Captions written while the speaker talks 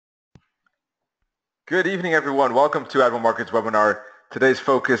Good evening, everyone. Welcome to Admiral Markets webinar. Today's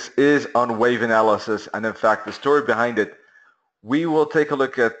focus is on wave analysis, and in fact, the story behind it. We will take a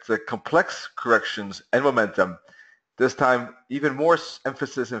look at the complex corrections and momentum. This time, even more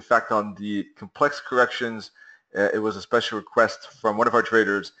emphasis, in fact, on the complex corrections. It was a special request from one of our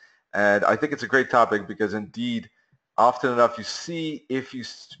traders, and I think it's a great topic because, indeed, often enough, you see if you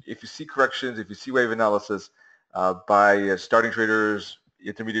see corrections, if you see wave analysis by starting traders,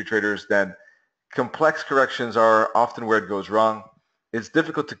 intermediate traders, then complex corrections are often where it goes wrong. It's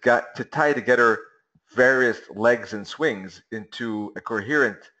difficult to tie together various legs and swings into a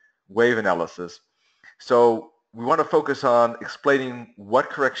coherent wave analysis. So we want to focus on explaining what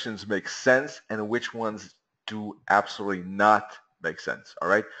corrections make sense and which ones do absolutely not make sense. All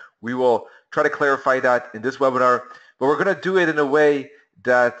right. We will try to clarify that in this webinar, but we're going to do it in a way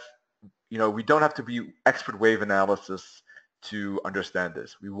that, we don't have to be expert wave analysis to understand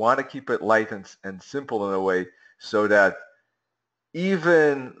this. We want to keep it light and simple in a way so that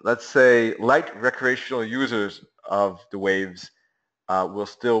even, let's say, light recreational users of the waves will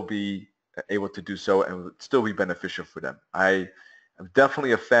still be able to do so and would still be beneficial for them. I am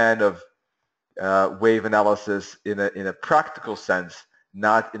definitely a fan of wave analysis in a practical sense,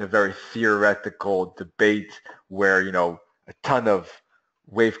 not in a very theoretical debate where, a ton of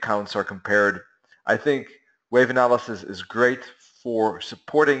wave counts are compared. I think wave analysis is great for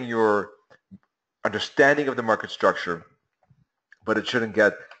supporting your understanding of the market structure, but it shouldn't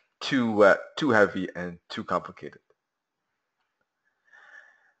get too heavy and too complicated.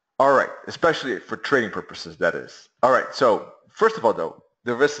 All right, especially for trading purposes, that is. All right, so first of all, though,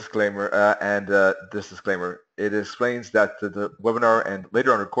 the risk disclaimer this disclaimer, it explains that the webinar and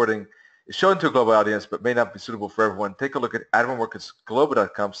later on recording is shown to a global audience but may not be suitable for everyone. Take a look at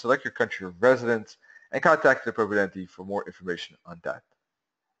admiralmarketsglobal.com, select your country of residence, and contact the appropriate entity for more information on that.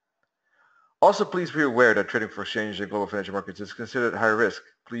 Also, please be aware that trading for exchange and global financial markets is considered high risk.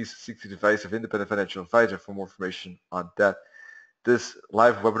 Please seek the advice of independent financial advisor for more information on that. This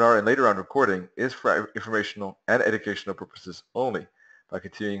live webinar and later on recording is for informational and educational purposes only. By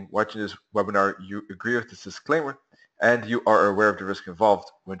continuing watching this webinar, you agree with this disclaimer and you are aware of the risk involved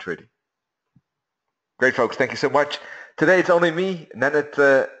when trading. Great, folks. Thank you so much. Today it's only me.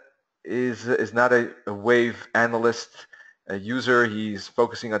 Nanit is not a wave analyst, a user. He's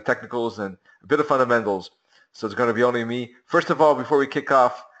focusing on technicals and a bit of fundamentals. So it's going to be only me. First of all, before we kick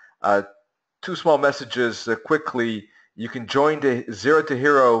off, two small messages quickly. You can join the Zero to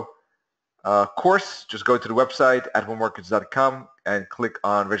Hero course. Just go to the website, admiralmarkets.com, and click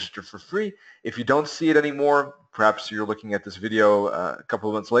on register for free. If you don't see it anymore, perhaps you're looking at this video a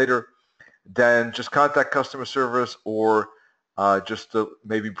couple of months later, then just contact customer service or just to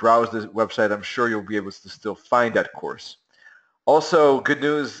maybe browse the website. I'm sure you'll be able to still find that course. Also, good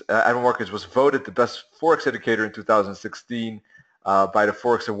news, Admiral Markets was voted the best Forex educator in 2016 by the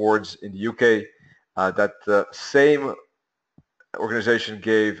Forex Awards in the UK. That same organization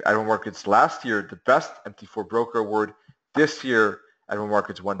gave Admiral Markets last year the best MT4 broker award. This year, Admiral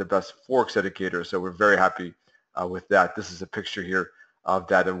Markets won the best Forex educator, so we're very happy with that. This is a picture here of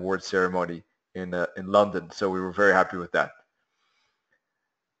that award ceremony in London, so we were very happy with that.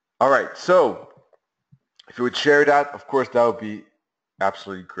 All right, so if you would share that, of course, that would be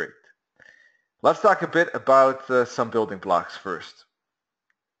absolutely great. Let's talk a bit about some building blocks first.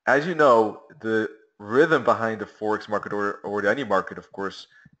 As you know, the rhythm behind the Forex market or any market, of course,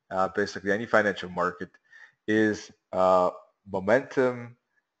 basically any financial market, is momentum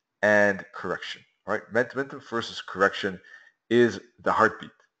and correction. All right, momentum versus correction is the heartbeat,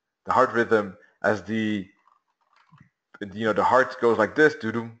 the heart rhythm, as the heart goes like this,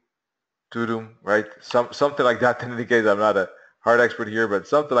 doo-doom, doo-doom, right? Something like that. In any case, I'm not a heart expert here, but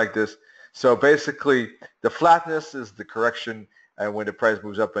something like this. So basically, the flatness is the correction, and when the price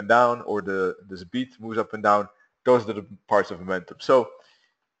moves up and down, or this beat moves up and down, those are the parts of momentum. So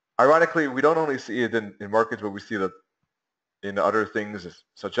ironically, we don't only see it in markets, but we see that in other things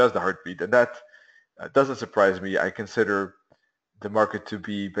such as the heartbeat, and that doesn't surprise me. I consider the market to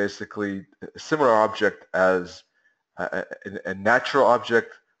be basically a similar object as a natural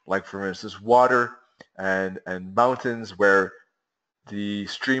object, like for instance water and mountains, where the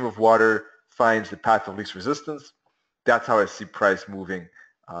stream of water finds the path of least resistance. That's how I see price moving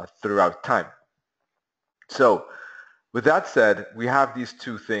throughout time. So with that said, we have these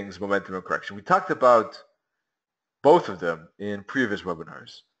two things, momentum and correction. We talked about both of them in previous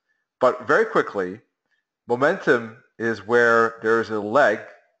webinars, but very quickly, momentum is where there's a leg,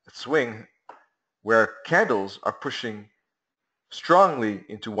 a swing, where candles are pushing strongly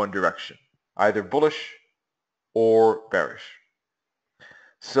into one direction, either bullish or bearish.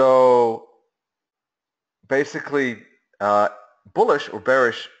 So basically bullish or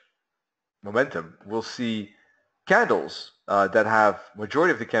bearish momentum, we'll see candles that have,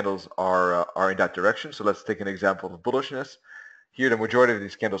 majority of the candles are in that direction. So let's take an example of bullishness. Here, the majority of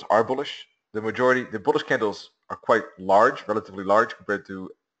these candles are bullish. The bullish candles are quite large, relatively large compared to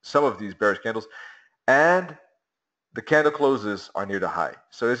some of these bearish candles. And the candle closes are near the high.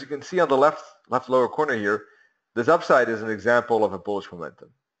 So as you can see on the left lower corner here, this upside is an example of a bullish momentum.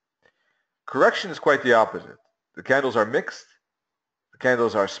 Correction is quite the opposite. The candles are mixed. The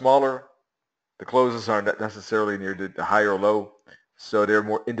candles are smaller. The closes aren't necessarily near the high or low, so they're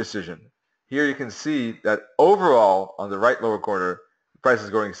more indecision. Here you can see that overall, on the right lower corner, the price is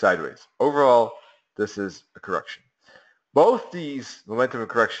going sideways. Overall, this is a correction. Both these momentum and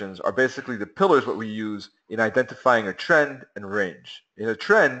corrections are basically the pillars what we use in identifying a trend and range. In a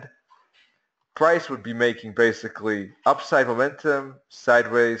trend, price would be making basically upside momentum,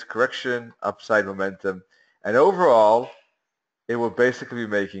 sideways correction, upside momentum, and overall, it will basically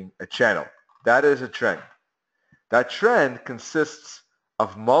be making a channel. That is a trend. That trend consists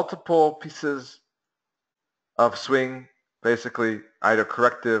of multiple pieces of swing, basically either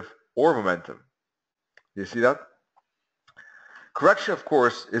corrective or momentum. Do you see that? Correction, of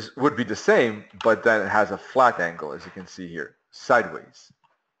course, would be the same, but then it has a flat angle, as you can see here, sideways.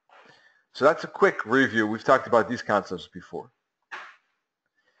 So that's a quick review. We've talked about these concepts before.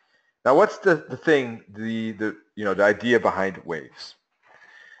 Now, what's the thing, the idea behind waves?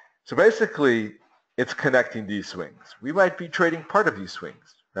 So basically, it's connecting these swings. We might be trading part of these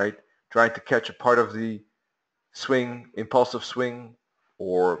swings, right? Trying to catch a part of the swing, impulsive swing,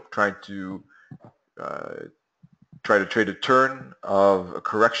 or trying to try to trade a turn of a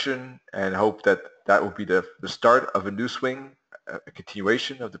correction and hope that that will be the start of a new swing, a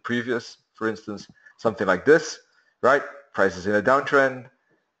continuation of the previous, for instance, something like this, right? Price is in a downtrend.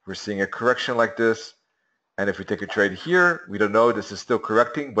 We're seeing a correction like this. And if we take a trade here, we don't know, this is still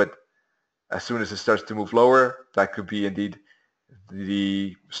correcting, but as soon as it starts to move lower, that could be indeed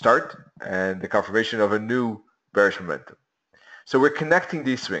the start and the confirmation of a new bearish momentum. So we're connecting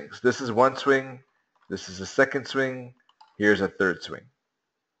these swings. This is one swing. This is a second swing. Here's a third swing.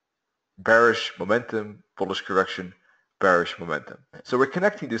 Bearish momentum, bullish correction, bearish momentum. So we're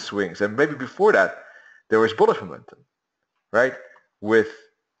connecting these swings. And maybe before that, there was bullish momentum, right? With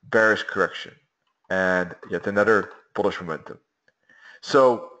bearish correction and yet another bullish momentum.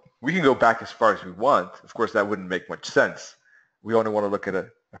 So we can go back as far as we want. Of course, that wouldn't make much sense. We only want to look at a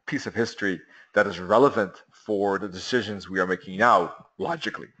piece of history that is relevant for the decisions we are making now,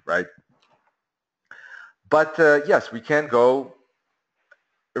 logically, right? But yes, we can go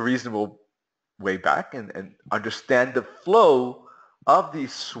a reasonable way back and understand the flow of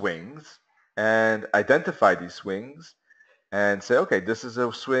these swings and identify these swings and say, okay, this is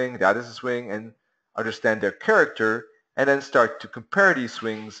a swing, that is a swing, and understand their character, and then start to compare these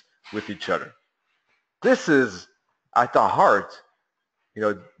swings with each other. This is at the heart,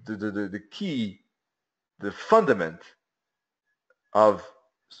 the key, the fundament of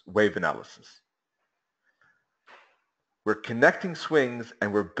wave analysis. We're connecting swings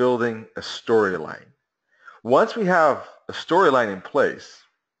and we're building a storyline. Once we have a storyline in place,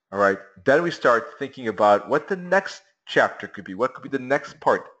 all right, then we start thinking about what the next chapter could be, what could be the next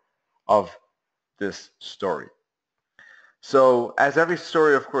part of this story. So as every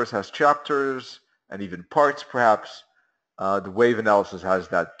story, of course, has chapters and even parts, perhaps, the wave analysis has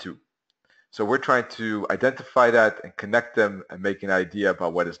that too. So we're trying to identify that and connect them and make an idea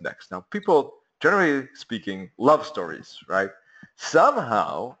about what is next. Now, people, generally speaking, love stories, right?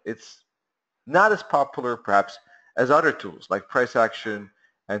 Somehow, it's not as popular, perhaps, as other tools like price action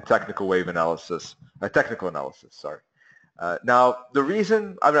and technical wave analysis, technical analysis, sorry. Now, the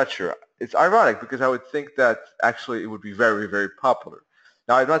reason, I'm not sure. It's ironic because I would think that actually it would be very, very popular.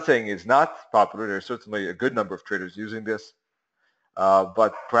 Now, I'm not saying it's not popular. There's certainly a good number of traders using this.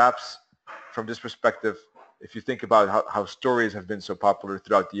 But perhaps from this perspective, if you think about how stories have been so popular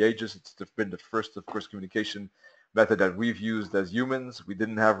throughout the ages, it's been the first, of course, communication method that we've used as humans. We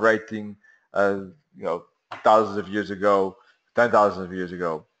didn't have writing, thousands of years ago, 10,000 of years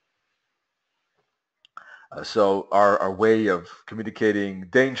ago. So our way of communicating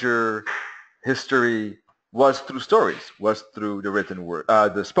danger, history, was through stories, was through the written word,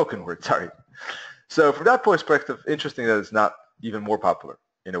 the spoken word, sorry. So from that perspective, interesting that it's not even more popular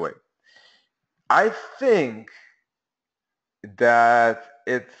in a way. I think that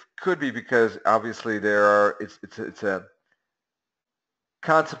it could be because obviously it's a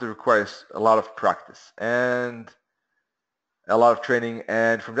concept that requires a lot of practice and a lot of training,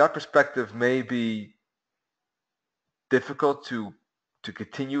 and from that perspective, maybe difficult to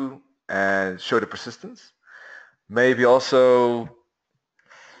continue and show the persistence. Maybe also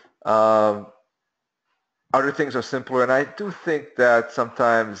um, other things are simpler, and I do think that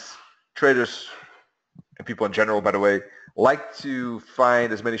sometimes traders and people in general, by the way, like to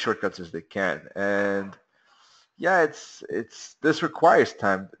find as many shortcuts as they can. And yeah, it's this requires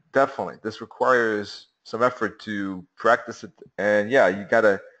time, definitely. This requires some effort to practice it, and yeah, you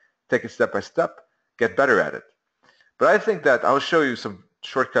gotta take it step by step, get better at it. But I think that I'll show you some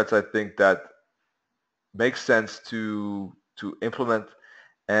shortcuts I think that make sense to implement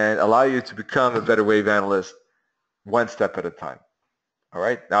and allow you to become a better wave analyst one step at a time. All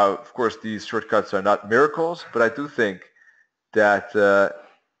right. Now, of course, these shortcuts are not miracles, but I do think that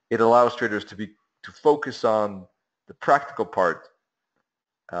it allows traders to focus on the practical part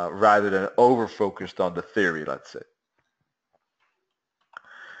rather than over-focused on the theory, let's say.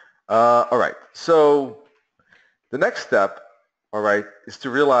 All right. So the next step, all right, is to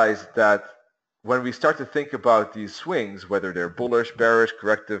realize that when we start to think about these swings, whether they're bullish, bearish,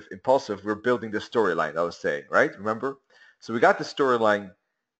 corrective, impulsive, we're building the storyline, I was saying, right? Remember? So we got the storyline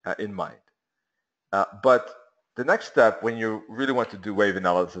in mind. But the next step when you really want to do wave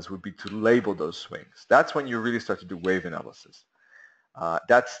analysis would be to label those swings. That's when you really start to do wave analysis.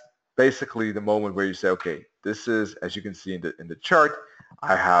 That's basically the moment where you say, okay, this is, as you can see in the chart,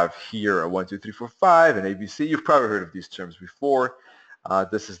 I have here a 1, 2, 3, 4, 5, and ABC. You've probably heard of these terms before.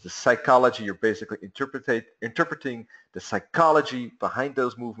 This is the psychology. You're basically interpreting the psychology behind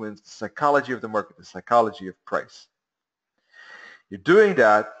those movements, the psychology of the market, the psychology of price. You're doing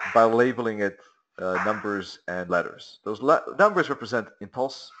that by labeling it numbers and letters. Those numbers represent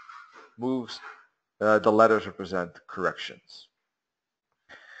impulse moves. The letters represent corrections.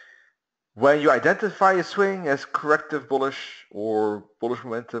 When you identify a swing as corrective bullish or bullish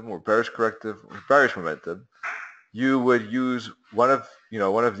momentum or bearish corrective or bearish momentum, you would use one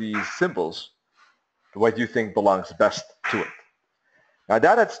of these symbols, what you think belongs best to it. Now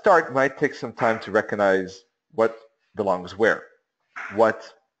that at start might take some time to recognize what belongs where,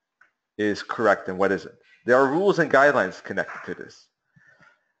 what is correct and what isn't. There are rules and guidelines connected to this.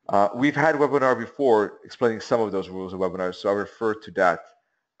 We've had a webinar before explaining some of those rules and webinars, so I refer to that.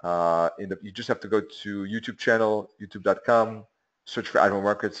 You just have to go to YouTube channel, youtube.com, search for Admiral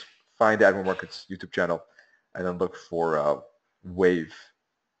Markets, find the Admiral Markets YouTube channel, and then look for Wave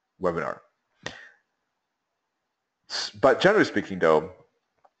webinar. But generally speaking, though,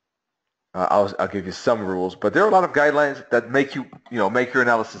 I'll give you some rules, but there are a lot of guidelines that make make your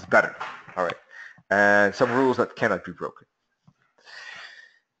analysis better. All right, and some rules that cannot be broken.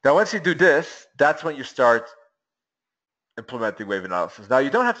 Now, once you do this, that's when you start implementing wave analysis. Now, you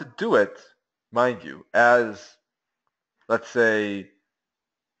don't have to do it, mind you, as, let's say,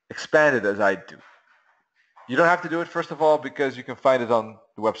 expanded as I do. You don't have to do it, first of all, because you can find it on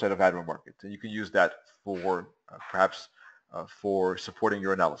the website of Admiral Markets, and you can use that for perhaps for supporting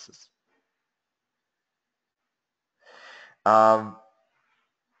your analysis. That's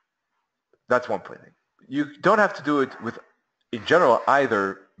one thing. You don't have to do it in general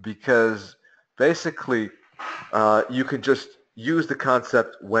either, because basically you can just use the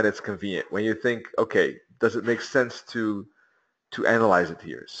concept when it's convenient, when you think, okay, does it make sense to analyze it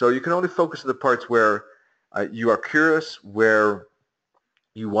here? So you can only focus on the parts where you are curious, where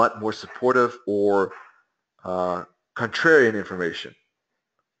you want more supportive or contrarian information.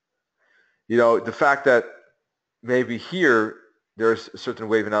 The fact that maybe here there's a certain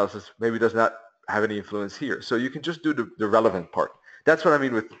wave analysis maybe does not have any influence here. So you can just do the relevant part. That's what I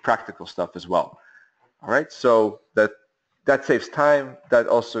mean with practical stuff as well. All right, so that saves time. That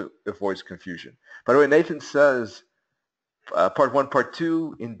also avoids confusion. By the way, Nathan says part 1, part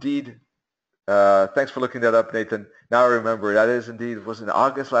 2, indeed. Thanks for looking that up, Nathan. Now I remember, that is indeed, it was in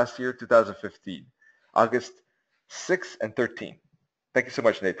August last year, 2015. August 6 and 13. Thank you so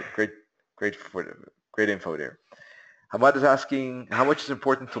much, Nathan. Great info there. Hamad is asking, how much is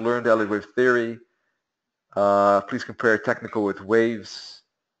important to learn the Elliott wave theory? Please compare technical with waves.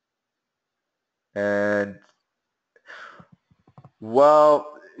 And,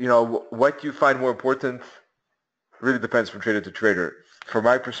 well, what you find more important really depends from trader to trader. From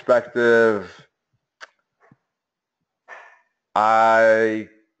my perspective, I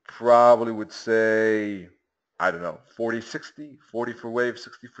probably would say, I don't know, 40-60, 40 for wave,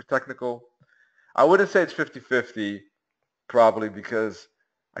 60 for technical. I wouldn't say it's 50-50, probably, because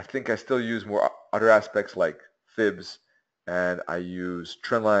I think I still use more other aspects like Fibs, and I use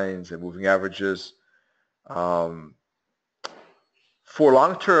trend lines and moving averages. For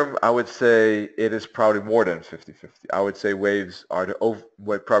long term, I would say it is probably more than 50-50. I would say waves are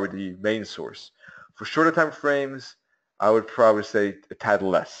probably the main source. For shorter time frames, I would probably say a tad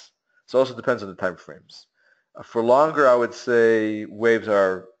less. So it also depends on the time frames. For longer, I would say waves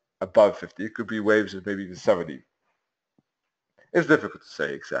are above 50. It could be waves of maybe even 70. It's difficult to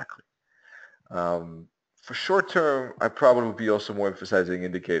say exactly. For short term, I probably would be also more emphasizing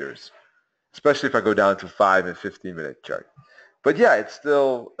indicators, especially if I go down to 5 and 15-minute chart. But yeah, it's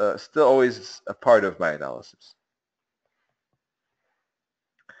still always a part of my analysis.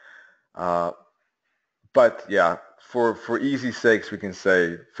 Uh, but yeah, for easy sakes, we can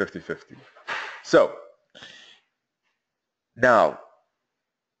say 50-50. So now,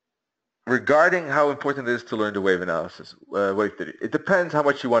 regarding how important it is to learn the wave analysis, wave theory, it depends how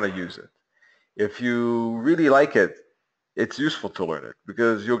much you want to use it. If you really like it, it's useful to learn it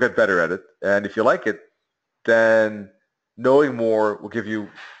because you'll get better at it. And if you like it, then knowing more will give you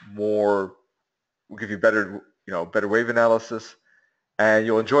more, will give you better, better wave analysis, and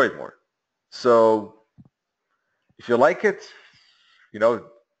you'll enjoy it more. So if you like it,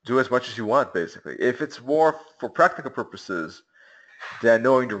 do as much as you want, basically. If it's more for practical purposes, then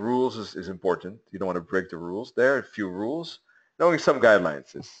knowing the rules is important. You don't want to break the rules. There are a few rules. Knowing some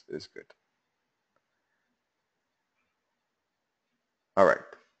guidelines is good. All right.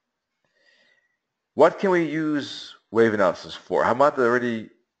 What can we use wave analysis for? Hamad already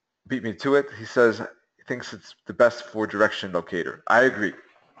beat me to it. He says he thinks it's the best for direction locator. I agree.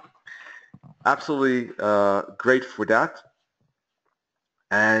 Absolutely great for that.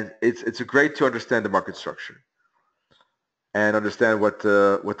 And it's great to understand the market structure and understand what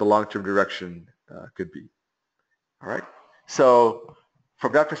the long-term direction could be. All right. So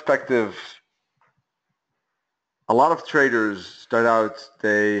from that perspective, a lot of traders start out,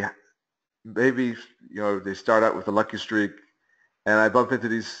 they maybe, they start out with a lucky streak, and I bump into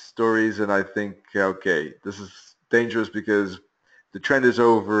these stories and I think, okay, this is dangerous because the trend is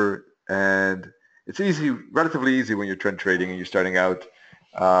over and it's easy, relatively easy when you're trend trading and you're starting out.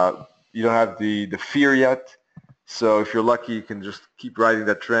 You don't have the fear yet. So if you're lucky, you can just keep riding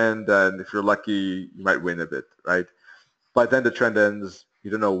that trend, and if you're lucky, you might win a bit, right? But then the trend ends.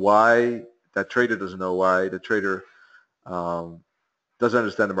 You don't know why. That trader doesn't know why. The trader um, doesn't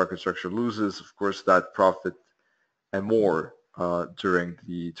understand the market structure, loses, of course, that profit and more during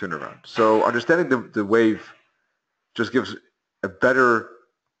the turnaround. So understanding the wave just gives a trader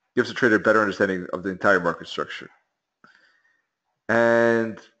a better understanding of the entire market structure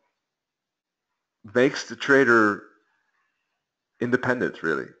and makes the trader independent,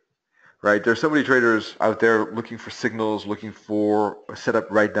 really, right? There's so many traders out there looking for signals, looking for a setup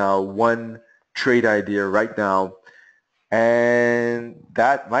right now, one trade idea right now, and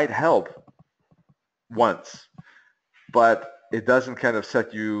that might help once, but it doesn't kind of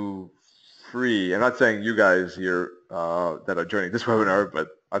set you free. I'm not saying you guys here that are joining this webinar, but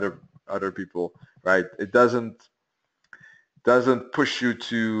other people, right? It doesn't push you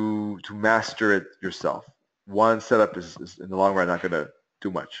to master it yourself. One setup is in the long run not going to do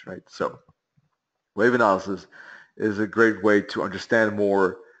much, right? So wave analysis is a great way to understand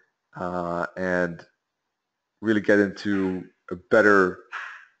more and really get into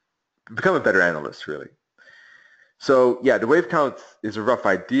become a better analyst, really. So yeah, the wave count is a rough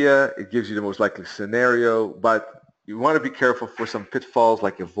idea. It gives you the most likely scenario, but you want to be careful for some pitfalls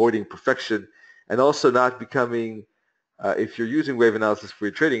like avoiding perfection and also not becoming, if you're using wave analysis for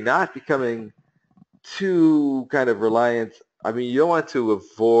your trading, not becoming too kind of reliant. I mean, you don't want to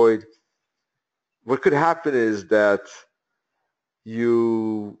avoid, what could happen is that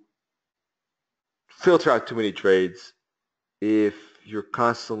you filter out too many trades if you're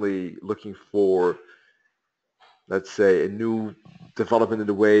constantly looking for, let's say, a new development in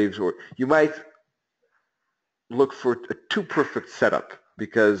the waves, or you might look for a too perfect setup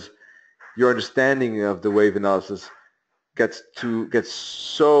because your understanding of the wave analysis gets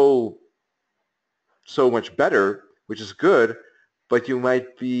so much better, which is good, but you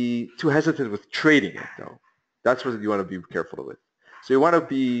might be too hesitant with trading it, though. That's what you want to be careful with. So you want to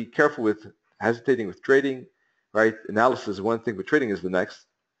be careful with hesitating with trading, right? Analysis is one thing, but trading is the next.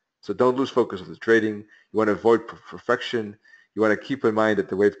 So don't lose focus on the trading. You want to avoid perfection. You want to keep in mind that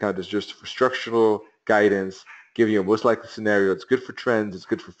the wave count is just for structural guidance, giving you a most likely scenario. It's good for trends. It's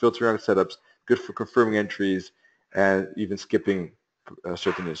good for filtering out setups, good for confirming entries, and even skipping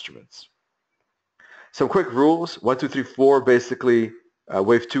certain instruments. Some quick rules, 1, 2, 3, 4, basically,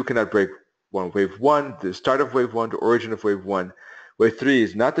 wave 2 cannot break wave 1, the start of wave 1, the origin of wave 1. Wave 3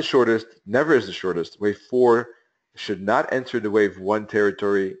 is not the shortest, never is the shortest. Wave 4 should not enter the wave 1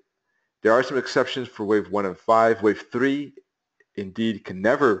 territory. There are some exceptions for wave 1 and 5. Wave 3, indeed,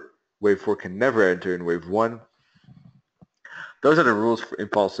 wave 4 can never enter in wave 1. Those are the rules for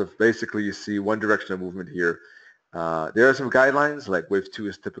impulsive. Basically, you see one direction of movement here. There are some guidelines, like wave 2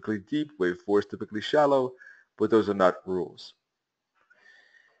 is typically deep, wave 4 is typically shallow, but those are not rules.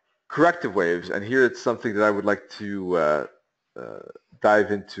 Corrective waves, and here it's something that I would like to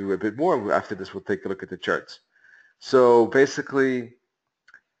dive into a bit more. After this, we'll take a look at the charts. So basically,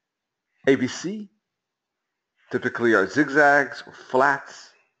 ABC typically are zigzags or flats,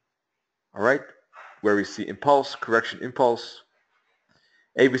 all right, where we see impulse, correction, impulse.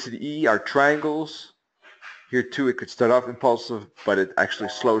 ABCDE are triangles. Here too, it could start off impulsive, but it actually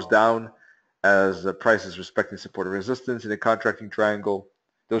slows down as the price is respecting support or resistance in a contracting triangle.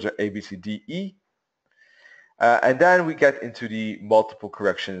 Those are ABCDE. And then we get into the multiple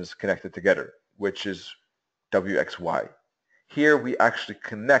corrections connected together, which is WXY. Here we actually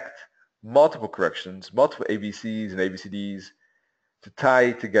connect multiple corrections, multiple ABCs and ABCDs to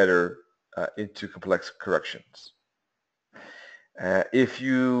tie together into complex corrections. If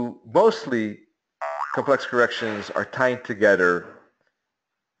you mostly complex corrections are tying together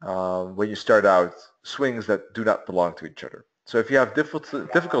when you start out swings that do not belong to each other. So if you have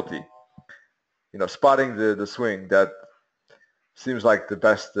difficulty, spotting the swing that seems like the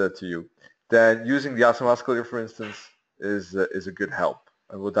best to you, then using the awesome oscillator, for instance, is a good help,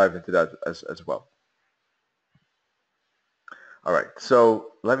 and we'll dive into that as well. All right,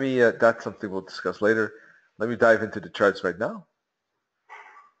 so let me. That's something we'll discuss later. Let me dive into the charts right now.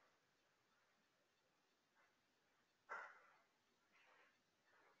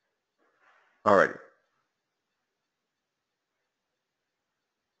 All righty.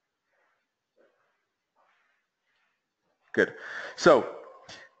 Good. So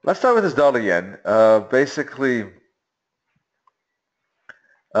let's start with this dollar yen. Basically,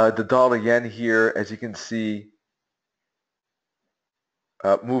 the dollar yen here, as you can see,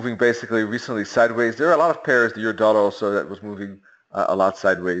 moving basically recently sideways. There are a lot of pairs, the euro dollar also, that was moving a lot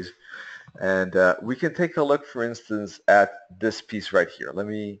sideways. And we can take a look, for instance, at this piece right here. Let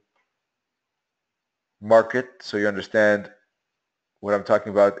me mark it so you understand what I'm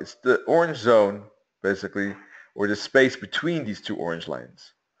talking about. It's the orange zone, basically, or the space between these two orange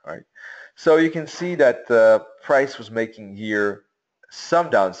lines. All right. So you can see that the price was making here some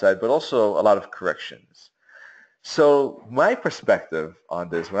downside, but also a lot of corrections. So my perspective on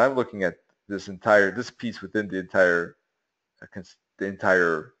this, when I'm looking at this piece within the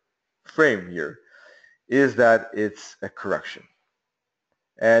entire frame here, is that it's a correction.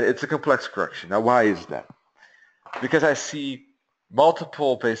 And it's a complex correction. Now, why is that? Because I see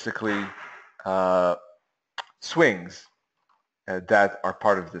multiple, basically, swings that are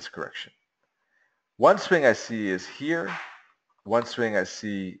part of this correction. One swing I see is here. One swing I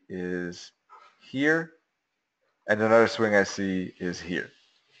see is here. And another swing I see is here.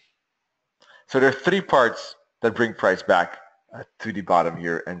 So there are three parts that bring price back to the bottom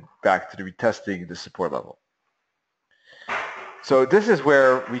here and back to the retesting the support level. So this is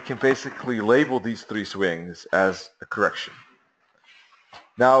where we can basically label these three swings as a correction.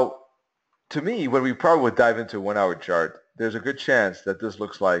 Now, to me, when we probably would dive into a 1 hour chart, there's a good chance that this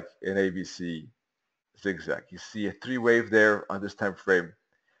looks like an ABC zigzag. You see a three wave there on this time frame.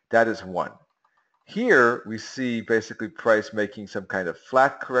 That is one. Here we see basically price making some kind of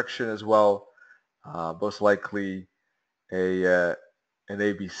flat correction as well, most likely an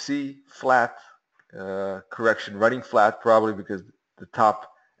ABC flat correction, running flat probably because the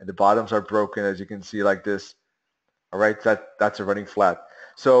top and the bottoms are broken, as you can see like this. All right, that's a running flat.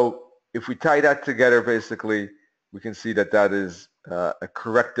 So if we tie that together, basically, we can see that that is a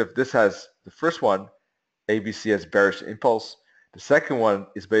corrective. This has the first one, ABC has bearish impulse. The second one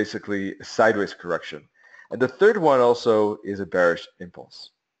is basically a sideways correction. And the third one also is a bearish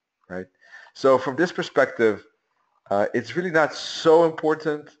impulse, right? So from this perspective, it's really not so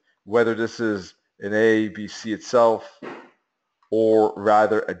important whether this is an A, B, C itself, or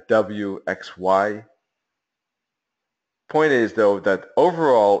rather a W, X, Y. Point is, though, that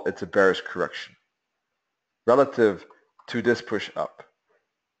overall it's a bearish correction relative to this push up.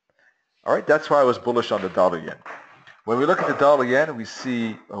 All right, that's why I was bullish on the dollar yen. When we look at the dollar yen, we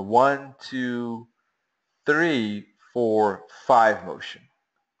see a 1, 2, 3, 4, 5 motion.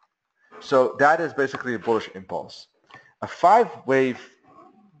 So that is basically a bullish impulse. A 5-wave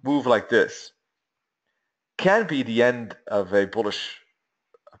move like this can be the end of a bullish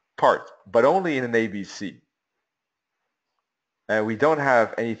part, but only in an ABC. And we don't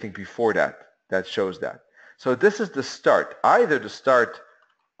have anything before that that shows that. So this is the start, either the start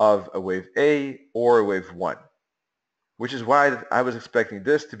of a wave A or a wave 1, which is why I was expecting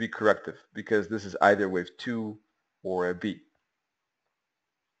this to be corrective, because this is either wave 2 or a B.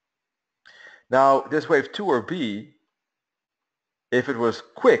 Now, this wave 2 or B, if it was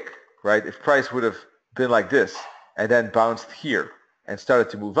quick, right, if price would have been like this and then bounced here and started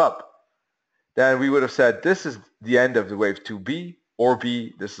to move up, then we would have said this is the end of the wave 2B or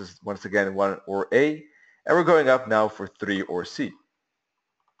B. This is once again 1 or A. And we're going up now for 3 or C.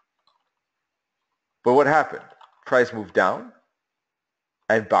 But what happened? Price moved down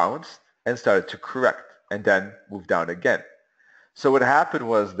and bounced and started to correct and then moved down again. So what happened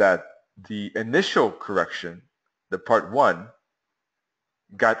was that the initial correction, the part 1,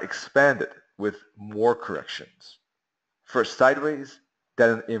 got expanded with more corrections. First sideways, then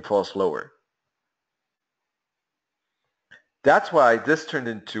an impulse lower. That's why this turned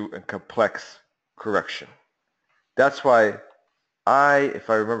into a complex correction. That's why if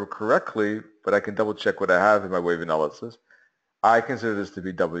I remember correctly, but I can double check what I have in my wave analysis, I consider this to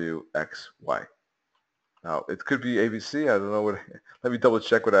be WXY. Now, it could be ABC. I don't know what. Let me double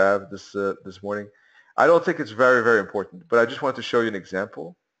check what I have this morning. I don't think it's very, very important, but I just want to show you an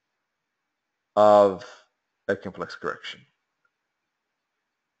example of a complex correction.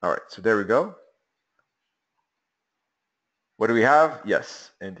 All right, so there we go. What do we have?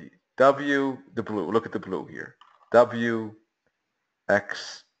 Yes, indeed. W, the blue. Look at the blue here. W,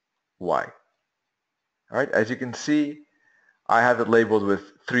 X, Y. All right, as you can see, I have it labeled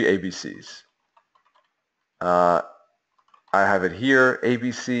with 3 ABCs. I have it here,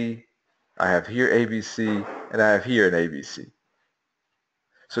 ABC. I have here ABC, and I have here an ABC.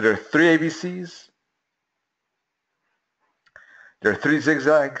 So there are 3 ABCs. There are 3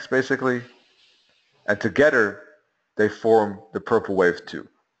 zigzags, basically. And together, they form the purple wave 2.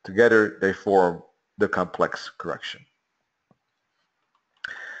 Together, they form the complex correction.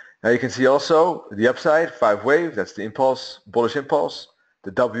 Now you can see also the upside, 5 wave, that's the impulse, bullish impulse.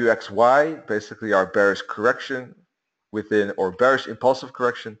 The WXY, basically our bearish correction within, or bearish impulsive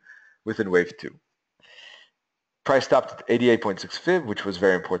correction within wave 2. Price stopped at 88.6 fib, which was a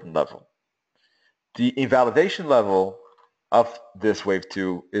very important level. The invalidation level of this wave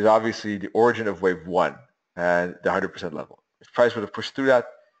 2 is obviously the origin of wave 1 and the 100% level. If price would have pushed through that,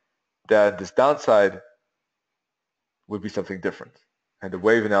 then this downside would be something different. And the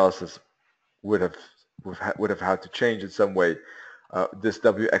wave analysis would have had to change in some way. This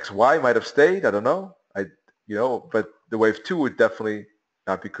WXY might have stayed, I don't know. But the wave 2 would definitely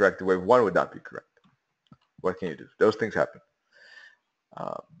not be correct. The wave 1 would not be correct. What can you do? Those things happen.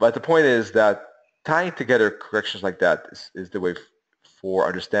 But the point is that tying together corrections like that is the way for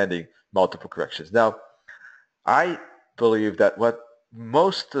understanding multiple corrections. Now, I believe that what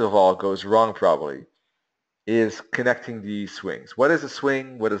most of all goes wrong probably is connecting these swings. What is a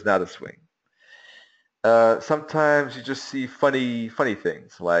swing? What is not a swing? Sometimes you just see funny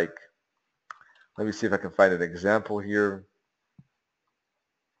things like, let me see if I can find an example here.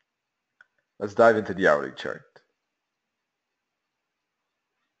 Let's dive into the hourly chart.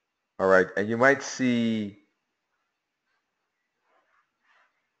 All right, and you might see,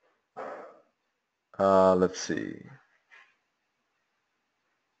 let's see,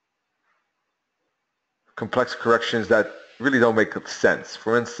 complex corrections that really don't make sense.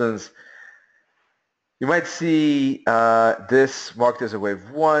 For instance, you might see this marked as a wave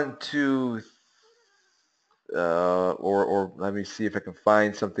 1, 2, or let me see if I can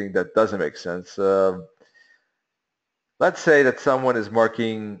find something that doesn't make sense. Let's say that someone is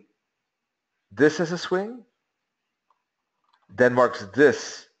marking this as a swing, then marks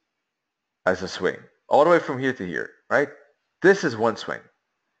this as a swing, all the way from here to here, right? This is one swing.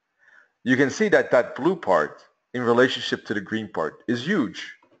 You can see that that blue part in relationship to the green part is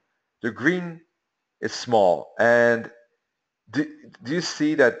huge. The green is small. And do you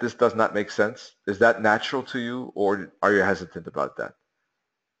see that this does not make sense? Is that natural to you, or are you hesitant about that?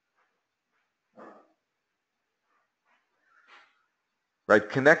 Right,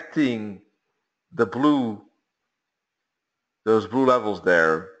 connecting the blue, those blue levels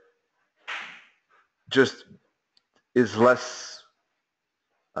there, just is less,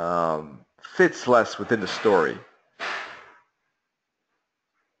 fits less within the story.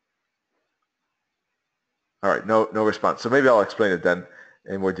 All right, no response. So maybe I'll explain it then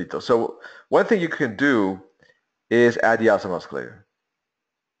in more detail. So one thing you can do is add the awesome oscillator.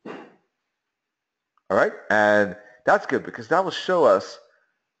 All right, and that's good because that will show us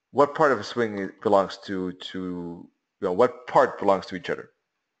what part of a swing belongs to what part belongs to each other.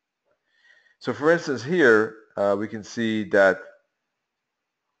 So for instance here, we can see that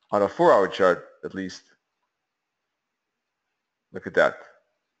on a 4-hour chart, at least, look at that.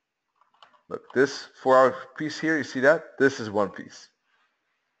 Look, this 4-hour piece here, you see that? This is one piece.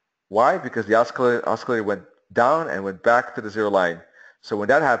 Why? Because the oscillator went down and went back to the zero line. So when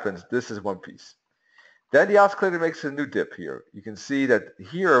that happens, this is one piece. Then the oscillator makes a new dip here. You can see that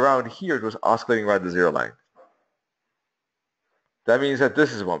here, around here, it was oscillating around the zero line. That means that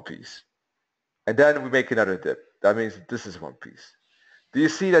this is one piece. and then we make another dip. That means that this is one piece. Do you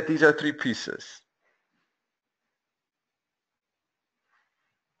see that these are three pieces?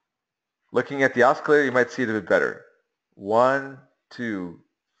 Looking at the oscillator, you might see it a bit better. 1, 2,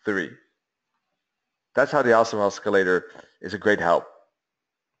 3. That's how the awesome oscillator is a great help.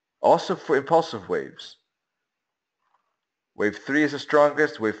 Also for impulsive waves. Wave 3 is the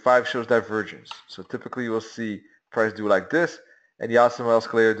strongest. Wave 5 shows divergence. So typically you will see price do like this, and the awesome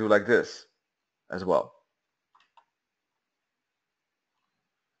oscillator do like this as well.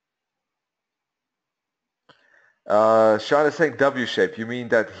 Sean is saying W shape. You mean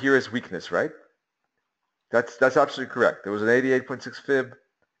that here is weakness, right? That's absolutely correct. There was an 88.6 fib,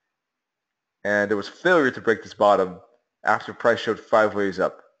 and there was failure to break this bottom after price showed 5 waves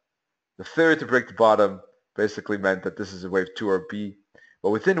up. The failure to break the bottom basically meant that this is a wave 2 or B.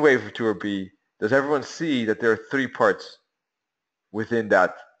 But within wave 2 or B, does everyone see that there are 3 parts within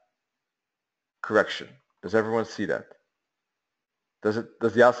that correction? Does everyone see that? Does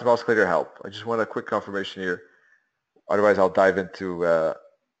the awesome oscillator help? I just want a quick confirmation here. Otherwise, I'll dive into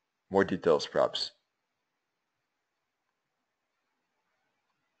more details, perhaps.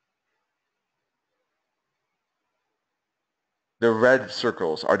 The red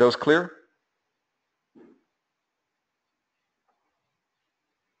circles, are those clear?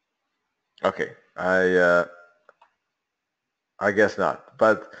 Okay, I guess not.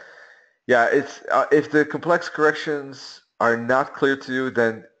 But yeah, it's if the complex corrections are not clear to you,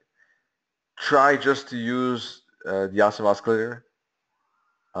 then try just to use the awesome oscillator,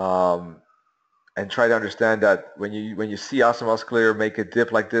 and try to understand that when you see awesome oscillator make a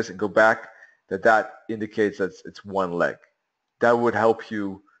dip like this and go back, that indicates that it's one leg. That would help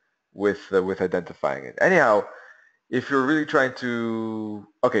you with identifying it. Anyhow, if you're really trying to,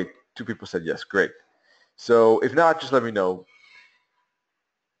 okay, 2 people said yes, great. So if not, just let me know.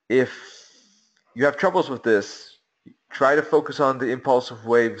 If you have troubles with this, try to focus on the impulsive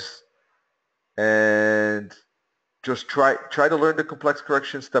waves and just try to learn the complex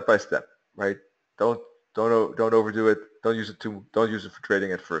correction step by step, right? Don't overdo it. Don't use it for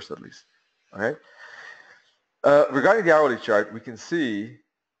trading at first, at least. All right. Regarding the hourly chart, we can see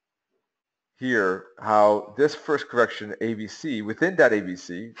here how this first correction ABC, within that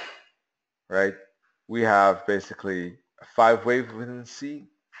ABC, right, we have basically a 5 wave within C,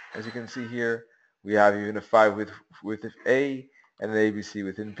 as you can see here. We have even a 5 with A and an ABC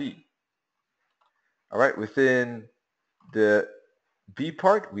within B. All right, within the B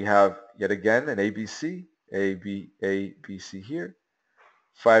part, we have yet again an ABC, A, B, C here,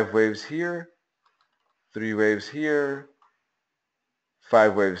 5 waves here, 3 waves here,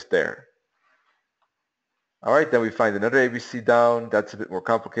 5 waves there. All right, then we find another ABC down. That's a bit more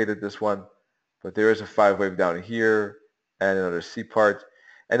complicated, this one, but there is a 5 wave down here and another C part.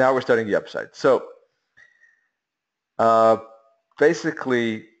 And now we're starting the upside. So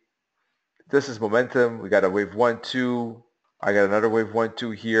basically, this is momentum. We got a wave 1, 2. I got another wave 1,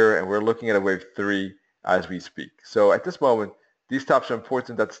 2 here, and we're looking at a wave 3 as we speak. So at this moment, these tops are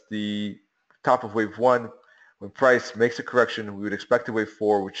important. That's the top of wave 1. When price makes a correction, we would expect a wave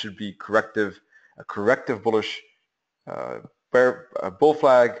 4, which should be corrective, a corrective bullish bull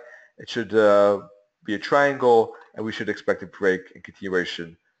flag. It should be a triangle, and we should expect a break and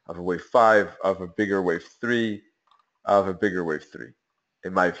continuation of a wave 5, of a bigger wave 3, of a bigger wave 3,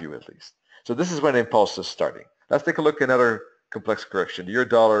 in my view at least. So this is when impulse is starting. Let's take a look at another complex correction. The euro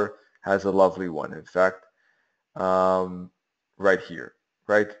dollar has a lovely one, in fact, right here,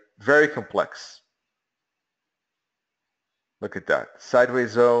 right? Very complex. Look at that.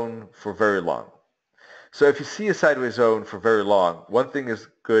 Sideways zone for very long. So if you see a sideways zone for very long, one thing is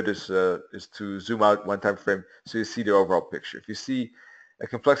good is to zoom out one time frame so you see the overall picture. If you see a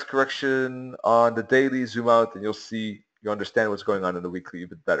complex correction on the daily, zoom out and you understand what's going on in the weekly a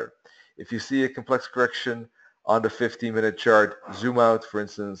bit better. If you see a complex correction on the 15-minute chart, zoom out, for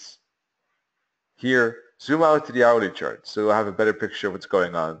instance, here, zoom out to the hourly chart so you'll have a better picture of what's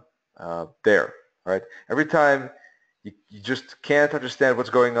going on there. Right? Every time you just can't understand what's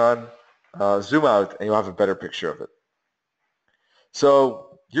going on, zoom out and you'll have a better picture of it.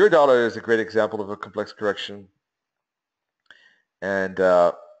 So euro dollar is a great example of a complex correction, and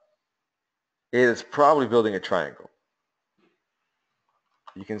it is probably building a triangle.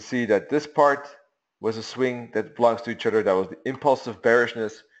 You can see that this part was a swing that belongs to each other. That was the impulsive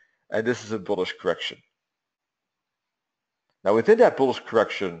bearishness, and this is a bullish correction. Now within that bullish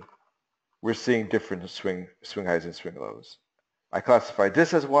correction, we're seeing different swing highs and swing lows. I classify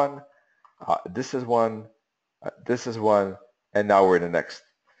this as one, this is one, this is one, and now we're in the next.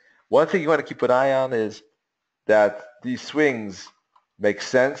 One thing you want to keep an eye on is that these swings makes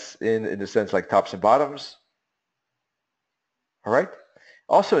sense in the sense like tops and bottoms. All right.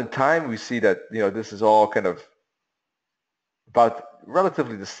 Also in time, we see that, this is all kind of about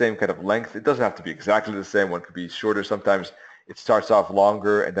relatively the same kind of length. It doesn't have to be exactly the same. One could be shorter. Sometimes it starts off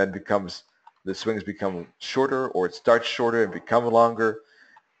longer and then the swings become shorter, or it starts shorter and become longer.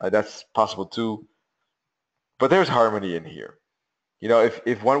 That's possible too. But there's harmony in here.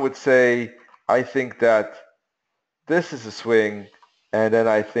 If one would say, I think that this is a swing, and then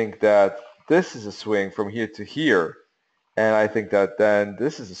I think that this is a swing from here to here, and I think that then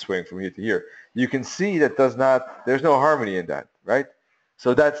this is a swing from here to here. You can see that there's no harmony in that, right?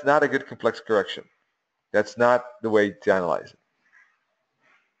 So that's not a good complex correction. That's not the way to analyze it.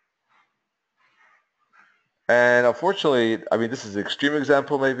 And unfortunately, I mean, this is an extreme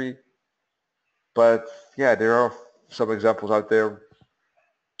example maybe, but yeah, there are some examples out there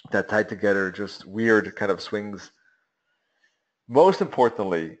that tie together just weird kind of swings. Most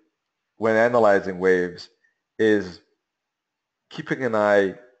importantly, when analyzing waves is keeping an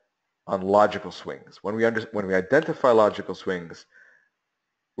eye on logical swings. When we identify logical swings,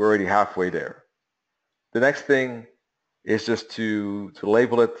 we're already halfway there. The next thing is just to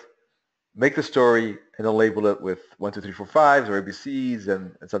label it, make the story, and then label it with 1, 2, 3, 4, 5s or ABCs,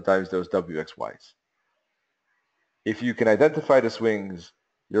 and sometimes those WXYs. If you can identify the swings,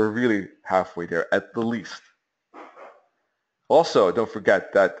 you're really halfway there at the least. Also, don't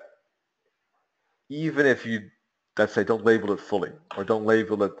forget that even if you, let's say, don't label it fully, or don't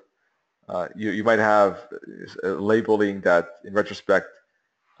label it, you might have a labeling that in retrospect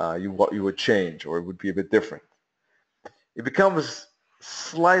you would change, or it would be a bit different. It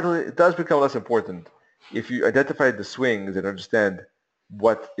does become less important if you identify the swings and understand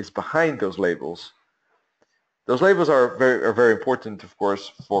what is behind those labels. Those labels are very important, of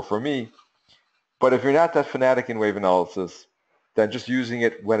course, for me. But if you're not that fanatic in wave analysis, then just using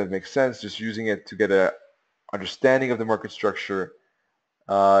it when it makes sense, just using it to get a understanding of the market structure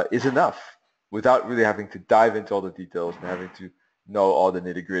is enough, without really having to dive into all the details and having to know all the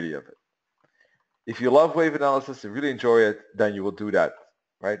nitty-gritty of it. If you love wave analysis and really enjoy it, then you will do that,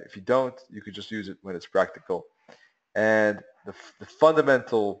 right? If you don't, you could just use it when it's practical. And the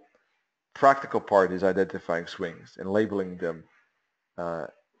fundamental practical part is identifying swings and labeling them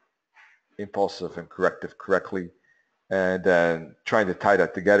impulsive and corrective correctly, and then trying to tie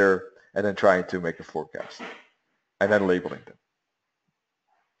that together, and then trying to make a forecast, and then labeling them.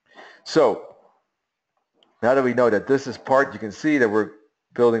 So now that we know that this is part, you can see that we're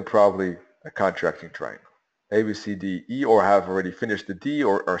building probably a contracting triangle. A, B, C, D, E, or have already finished the D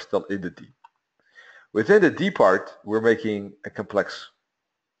or are still in the D. Within the D part, we're making a complex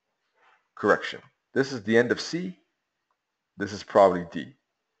correction. This is the end of C. This is probably D.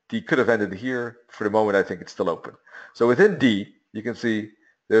 D could have ended here. For the moment, I think it's still open. So within D, you can see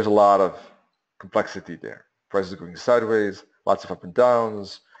there's a lot of complexity there. Prices are going sideways, lots of up and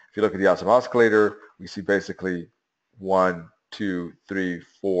downs. If you look at the awesome oscillator, we see basically 1, 2, 3,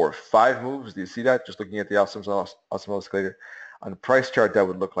 4, 5 moves. Do you see that? Just looking at the awesome oscillator. On the price chart, that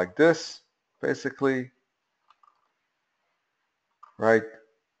would look like this, basically. Right?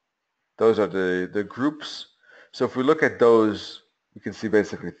 Those are the groups. So if we look at those, we can see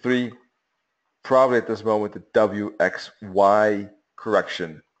basically 3. Probably at this moment, the WXY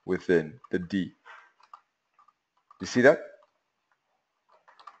correction within the D. You see that?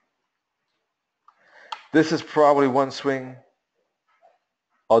 This is probably one swing,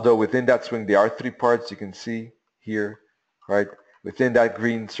 although within that swing there are 3 parts. You can see here, right? Within that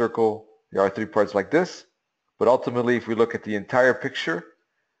green circle, there are 3 parts like this. But ultimately, if we look at the entire picture,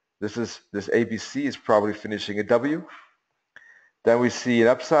 this ABC is probably finishing a W. Then we see an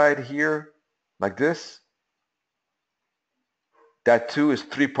upside here, like this. That 2 is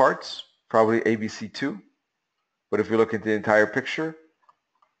 3 parts, probably ABC2. But if we look at the entire picture,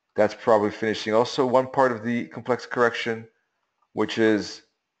 that's probably finishing also one part of the complex correction, which is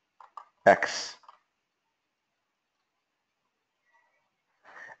X.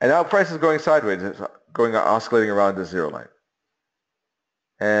 And now price is going sideways, it's oscillating around the 0 line.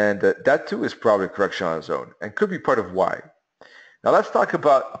 And that too is probably a correction on its own and could be part of Y. Now let's talk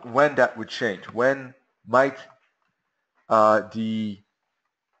about when that would change. When might the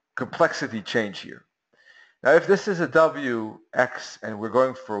complexity change here? Now if this is a W, X, and we're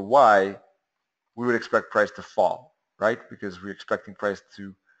going for a Y, we would expect price to fall, right? Because we're expecting price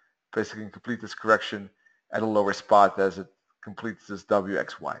to basically complete this correction at a lower spot as it completes this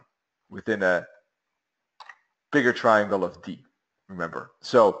WXY within a bigger triangle of D, remember.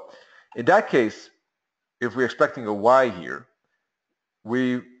 So in that case, if we're expecting a Y here,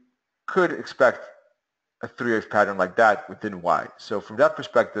 we could expect a three-wave pattern like that within Y. So from that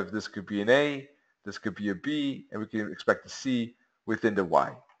perspective, this could be an A, this could be a B, and we can expect a C within the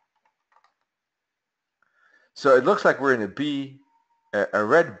Y. So it looks like we're in a B, a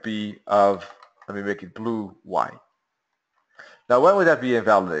red B of, let me make it blue Y. Now when would that be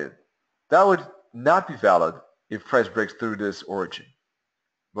invalidated? That would not be valid if price breaks through this origin,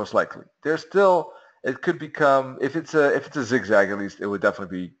 most likely. There's still, it could become, if it's a zigzag at least, it would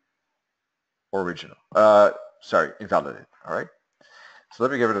definitely be original. Invalidated, all right? So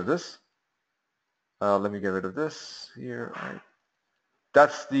let me get rid of this. Let me get rid of this here, all right?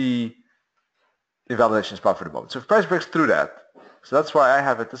 That's the invalidation spot for the moment. So if price breaks through that, so that's why I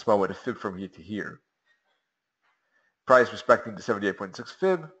have at this moment a fib from here to here. Price respecting the 78.6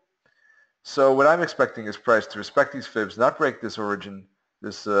 fib. So what I'm expecting is price to respect these fibs, not break this origin,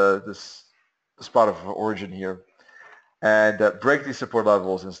 this spot of origin here, and break these support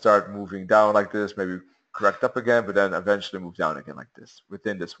levels and start moving down like this, maybe correct up again, but then eventually move down again like this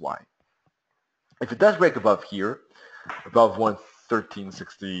within this Y. If it does break above here, above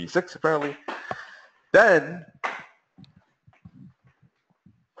 113.66 apparently, then,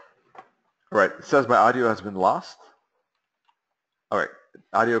 all right, it says my audio has been lost. All right,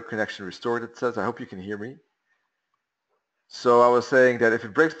 audio connection restored, it says. I hope you can hear me. So I was saying that if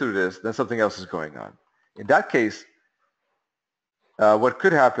it breaks through this, then something else is going on. In that case, what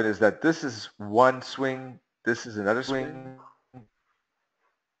could happen is that this is one swing, this is another swing,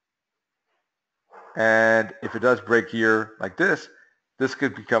 and if it does break here like this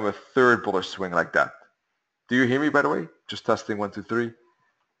could become a third bullish swing like that. Do you hear me, by the way? Just testing 1, 2, 3,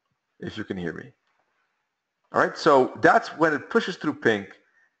 if you can hear me. All right, so that's when it pushes through pink.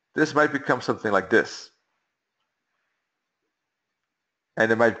 This might become something like this.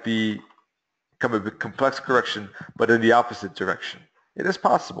 And it might become a bit complex correction, but in the opposite direction. It is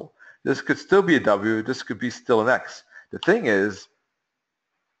possible. This could still be a W. This could be still an X. The thing is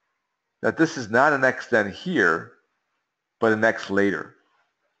that this is not an X then here, but an X later.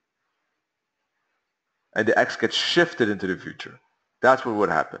 And the X gets shifted into the future. That's what would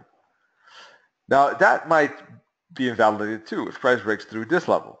happen. Now, that might be invalidated too if price breaks through this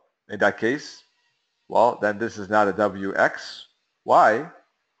level. In that case, well, then this is not a WX, Y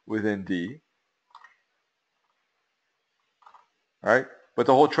within D. All right? But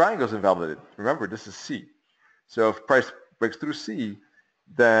the whole triangle is invalidated. Remember, this is C. So if price breaks through C,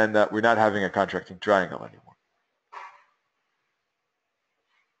 then we're not having a contracting triangle anymore.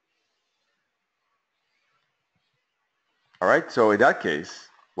 All right, so in that case,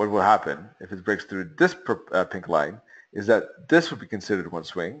 what will happen if it breaks through this pink line is that this would be considered one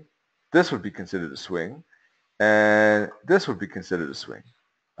swing, this would be considered a swing, and this would be considered a swing,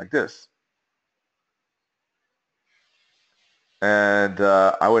 like this. And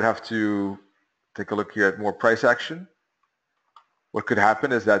I would have to take a look here at more price action. What could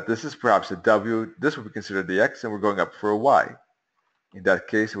happen is that this is perhaps a W, this would be considered the X, and we're going up for a Y. In that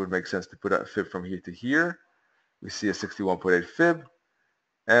case, it would make sense to put a fib from here to here. We see a 61.8 fib,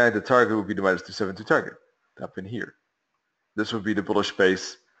 and the target would be the minus 272 target up in here. This would be the bullish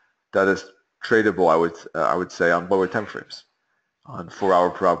space that is tradable, I would say, on lower time frames, on 4-hour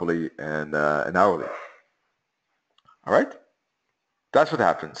probably and an hourly. All right, that's what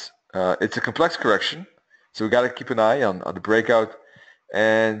happens. It's a complex correction, so we got to keep an eye on the breakout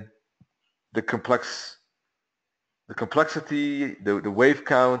and the complexity, the wave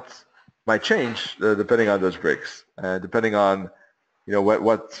count might change depending on those breaks, depending on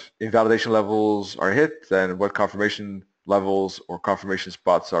what invalidation levels are hit and what confirmation levels or confirmation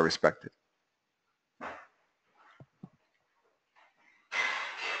spots are respected.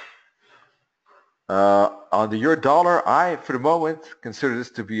 On the euro dollar, I, for the moment, consider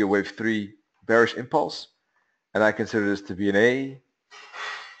this to be a wave 3 bearish impulse, and I consider this to be an A,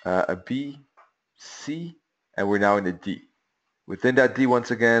 B, C, and we're now in a D. Within that D,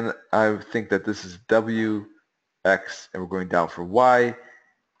 once again, I think that this is W, X, and we're going down for Y.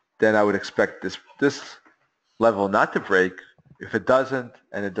 Then I would expect this level not to break. If it doesn't,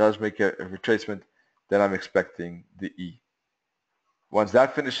 and it does make a retracement, then I'm expecting the E. Once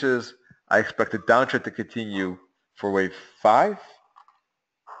that finishes, I expect the downtrend to continue for wave 5,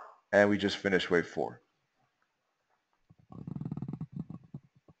 and we just finished wave 4.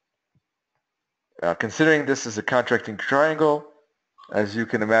 Considering this is a contracting triangle, as you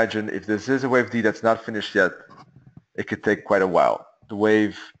can imagine, if this is a wave D that's not finished yet, it could take quite a while. The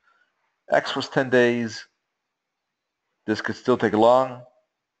wave X was 10 days. This could still take long.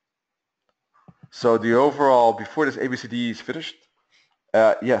 So the overall, before this ABCD is finished,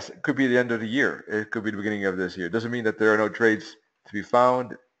 yes, it could be the end of the year. It could be the beginning of this year. It doesn't mean that there are no trades to be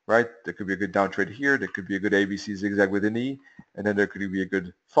found. right? There could be a good down trade here. There could be a good ABC zigzag with an E, and then there could be a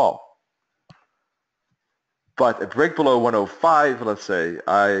good fall. But a break below 105, let's say,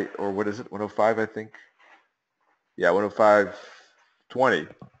 or what is it, 105, I think? Yeah, 105.20.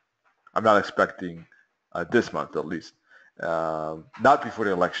 I'm not expecting this month, at least. Not before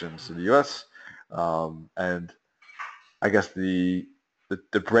the elections in the U.S. And I guess the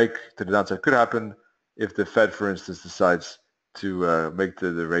break to the downside could happen if the Fed, for instance, decides to make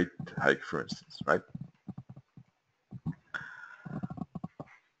the rate hike, for instance, right?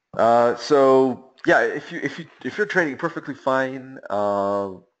 So yeah, if you're trading perfectly fine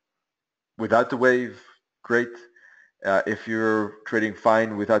without the wave, great. If you're trading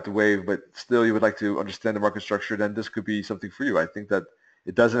fine without the wave, but still you would like to understand the market structure, then this could be something for you. I think that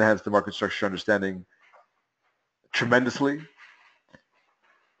it does enhance the market structure understanding tremendously,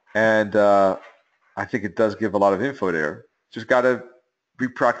 and I think it does give a lot of info there. Just got to be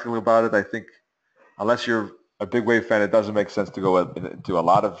practical about it. I think unless you're a big wave fan, it doesn't make sense to go into a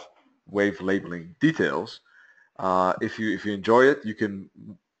lot of wave labeling details. If you enjoy it, you can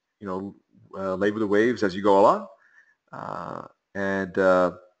label the waves as you go along, and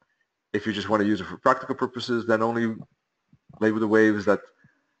if you just want to use it for practical purposes, then only label the waves that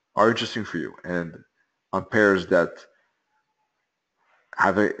are interesting for you and on pairs that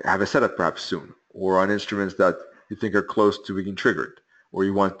have a setup perhaps soon, or on instruments that you think are close to being triggered, or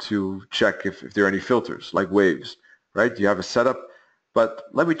you want to check if there are any filters like waves, right? You have a setup, but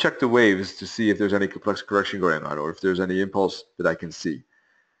let me check the waves to see if there's any complex correction going on or if there's any impulse that I can see.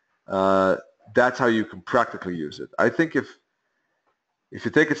 That's how you can practically use it. I think if you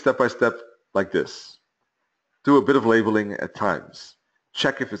take it step by step like this, do a bit of labeling at times,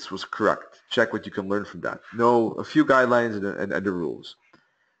 check if it was correct, check what you can learn from that, know a few guidelines and the rules,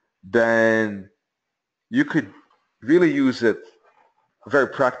 then you could really use it very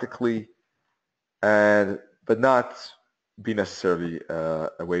practically, but not be necessarily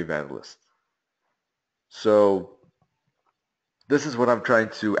a wave analyst. So this is what I'm trying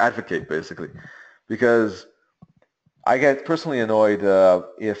to advocate, basically, because I get personally annoyed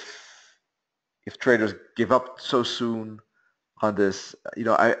if traders give up so soon on this.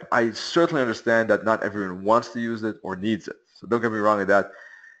 I certainly understand that not everyone wants to use it or needs it. So don't get me wrong in that.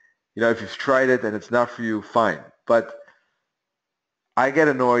 If you've tried it and it's not for you, fine. But I get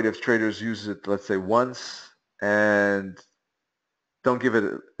annoyed if traders use it, let's say, once and don't give it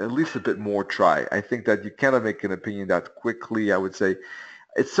at least a bit more try. I think that you cannot make an opinion that quickly. I would say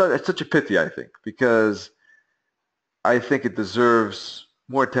it's such a pity, I think, because I think it deserves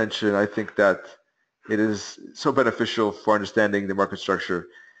more attention. I think that it is so beneficial for understanding the market structure,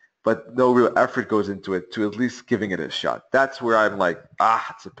 but no real effort goes into it to at least giving it a shot. That's where I'm like,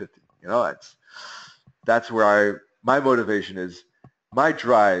 it's a pity. That's where my motivation is. My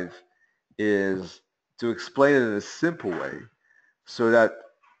drive is to explain it in a simple way so that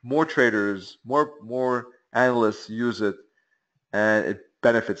more traders, more analysts use it and it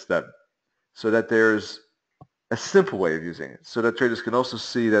benefits them. So that there's a simple way of using it so that traders can also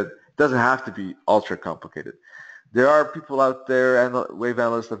see that it doesn't have to be ultra complicated. There are people out there, and wave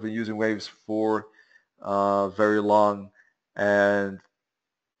analysts that have been using waves for very long, and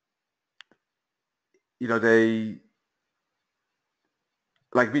they,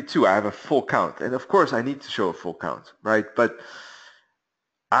 like me too, I have a full count, and of course I need to show a full count, right? But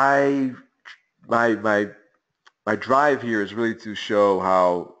I my my my drive here is really to show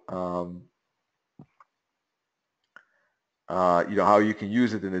how how you can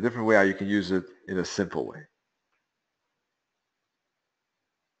use it in a different way, how you can use it in a simple way.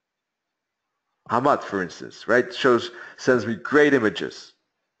 Hamad, for instance, right, sends me great images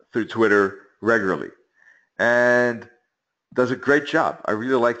through Twitter regularly, and does a great job. I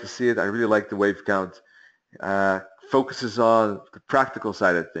really like to see it. I really like the wave count. Focuses on the practical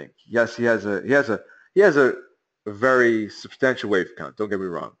side of things. Yes, he has a very substantial wave count. Don't get me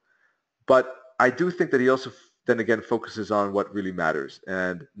wrong, but I do think that he also then again focuses on what really matters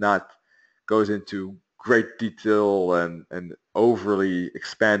and not goes into great detail and overly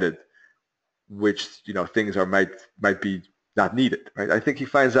expanded, which things might be not needed. Right? I think he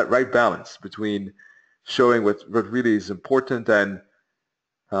finds that right balance between showing what really is important and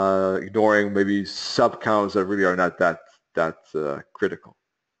ignoring maybe sub counts that really are not that critical.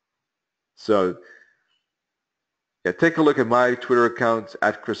 So yeah, take a look at my Twitter account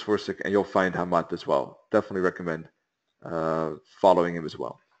at Chris Forsick, and you'll find Hamad as well. Definitely recommend following him as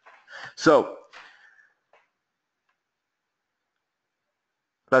well. So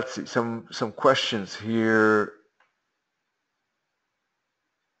let's see some questions here.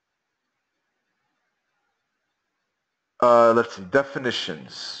 Let's see,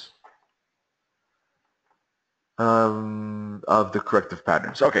 definitions of the corrective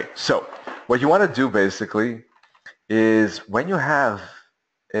patterns. Okay, so what you want to do basically is when you have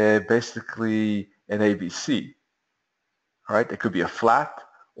basically an ABC, all right, it could be a flat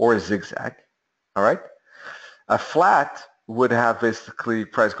or a zigzag, all right? A flat would have basically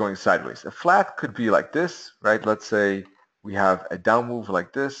price going sideways. A flat could be like this, right? Let's say we have a down move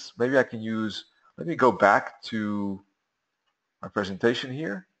like this. Maybe I can use, let me go back to my presentation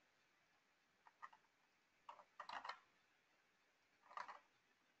here.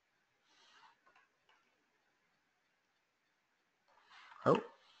 Oh,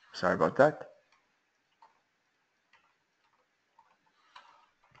 sorry about that.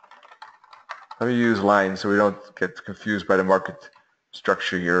 Let me use lines so we don't get confused by the market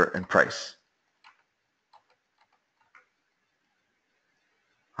structure here and price.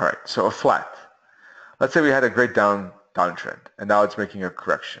 All right, so a flat. Let's say we had a great downtrend and now it's making a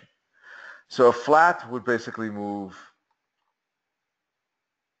correction. So a flat would basically move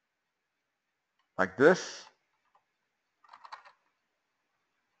like this.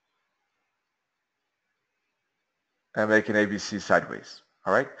 And make an ABC sideways.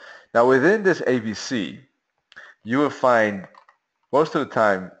 All right. Now within this ABC, you will find most of the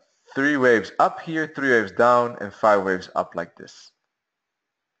time 3 waves up here, 3 waves down, and 5 waves up like this.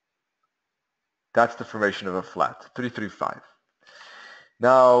 That's the formation of a flat, 3, 3, 5.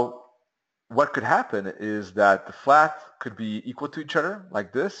 Now, what could happen is that the flat could be equal to each other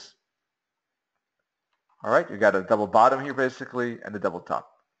like this. All right, you got a double bottom here basically and a double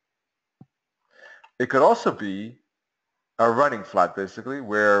top. It could also be a running flat basically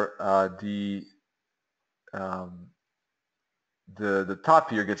where the top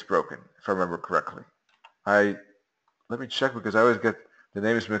here gets broken, if I remember correctly. Let me check because I always get the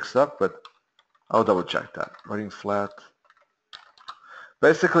names mixed up, but I'll double check that. Running flat.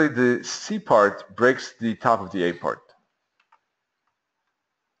 Basically, the C part breaks the top of the A part.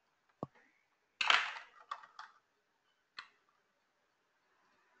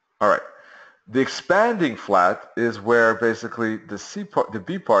 All right. The expanding flat is where basically the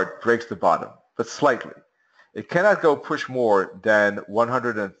B part breaks the bottom, but slightly. It cannot go push more than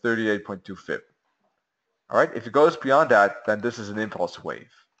 138.2 Fib. All right. If it goes beyond that, then this is an impulse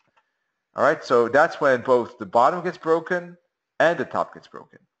wave. All right. So that's when both the bottom gets broken and the top gets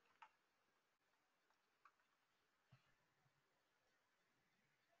broken.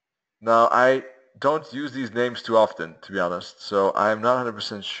 Now, I don't use these names too often, to be honest, so I'm not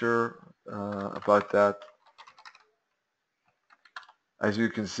 100% sure about that. As you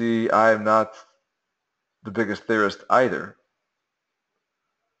can see, I am not the biggest theorist either,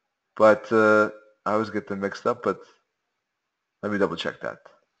 but I always get them mixed up, but let me double check that.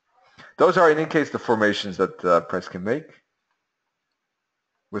 Those are, in any case, the formations that price can make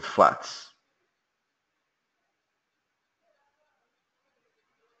with flats.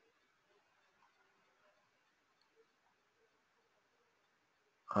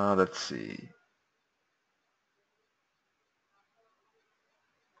 Let's see.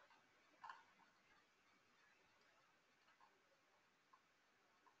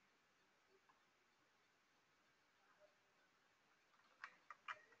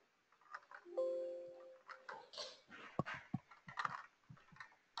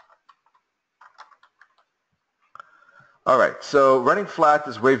 All right, so running flat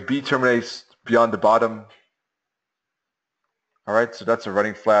is wave B terminates beyond the bottom. All right, so that's a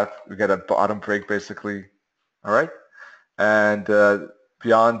running flat. We get a bottom break basically. All right, and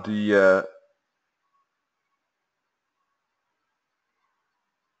beyond the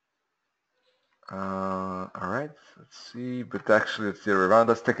all right, let's see, but actually it's the other way around.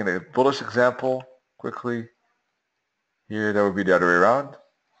 Let's take a bullish example quickly. Here, that would be the other way around.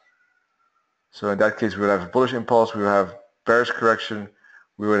 So in that case, we would have a bullish impulse, we would have bearish correction,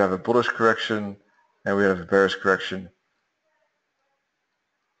 we would have a bullish correction, and we have a bearish correction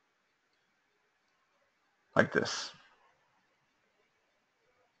like this.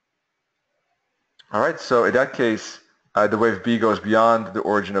 All right, so in that case, the wave B goes beyond the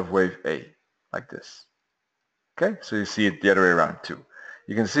origin of wave A, like this. Okay, so you see it the other way around too.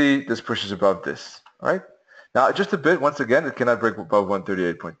 You can see this pushes above this. All right, now just a bit, once again, it cannot break above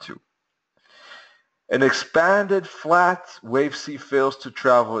 138.2. An expanded flat wave C fails to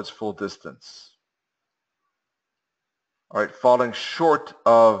travel its full distance. All right, falling short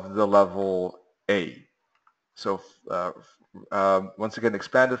of the level A. So once again,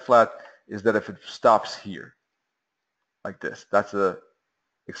 expanded flat is that if it stops here, like this, that's a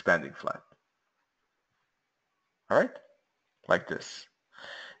expanding flat. All right, like this.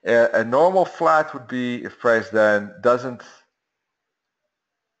 A normal flat would be if price then doesn't,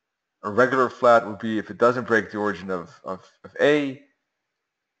 a regular flat would be if it doesn't break the origin of A,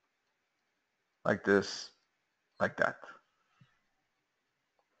 like this, like that.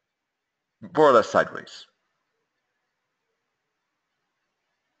 More or less sideways.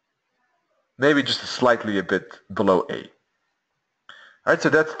 Maybe just slightly a bit below A. All right, so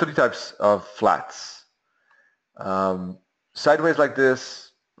that's 3 types of flats. Sideways like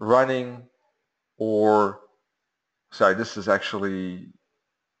this, running, or, sorry, this is actually,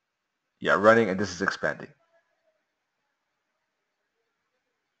 yeah, running, and this is expanding.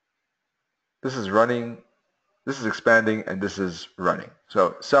 This is running, this is expanding, and this is running.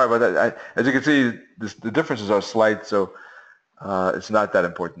 So sorry about that. As you can see, the differences are slight, so it's not that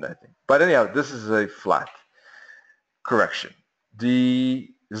important, I think. But anyhow, this is a flat correction. The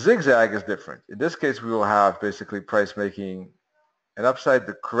zigzag is different. In this case, we will have basically price making an upside.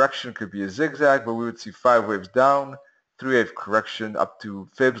 The correction could be a zigzag, but we would see 5 waves down, 3-wave correction up to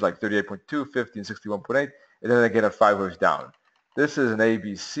fibs like 38.2, 50, and 61.8, and then again a 5 waves down. This is an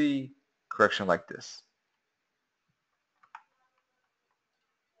ABC correction like this.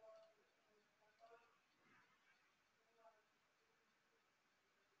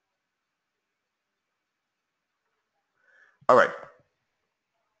 All right.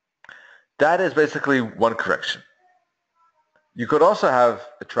 That is basically one correction. You could also have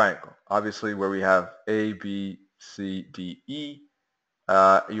a triangle, obviously, where we have A, B, C, D, E.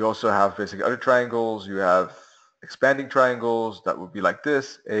 You also have basically other triangles. You have expanding triangles that would be like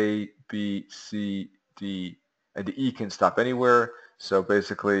this, A, B, C, D, and the E can stop anywhere. So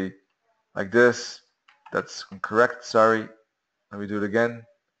basically like this. That's incorrect, sorry. Let me do it again.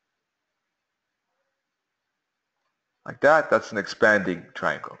 Like that, that's an expanding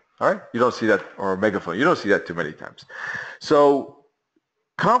triangle. All right, you don't see that, or megaphone, you don't see that too many times. So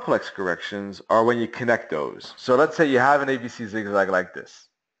complex corrections are when you connect those. So let's say you have an ABC zigzag like this,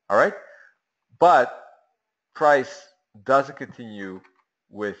 all right? But price doesn't continue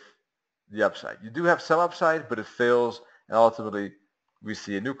with the upside. You do have some upside, but it fails, and ultimately we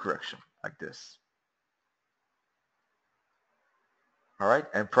see a new correction like this. All right,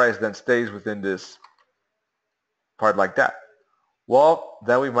 and price then stays within this part like that. Well,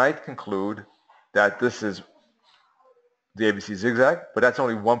 then we might conclude that this is the ABC zigzag, but that's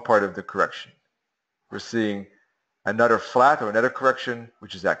only one part of the correction. We're seeing another flat or another correction,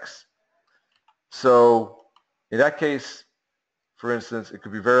 which is X. So in that case, for instance, it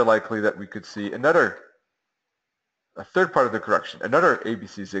could be very likely that we could see a third part of the correction, another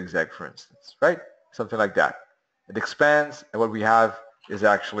ABC zigzag, for instance, right? Something like that. It expands, and what we have is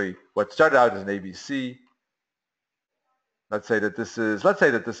actually what started out as an ABC. Let's say that this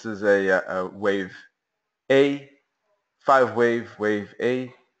is a wave A, 5 wave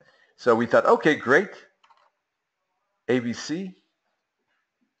A. So we thought, okay, great, ABC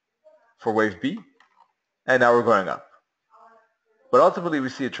for wave B, and now we're going up. But ultimately we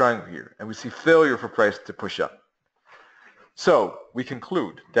see a triangle here, and we see failure for price to push up. So we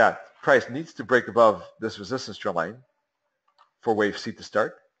conclude that price needs to break above this resistance trend line for wave C to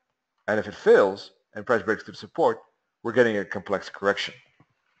start, and if it fails and price breaks through support, we're getting a complex correction.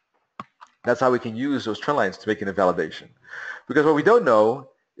 That's how we can use those trend lines to make an invalidation. Because what we don't know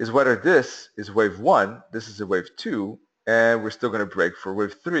is whether this is wave 1, this is a wave 2, and we're still going to break for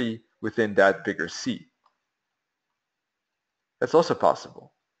wave 3 within that bigger C. That's also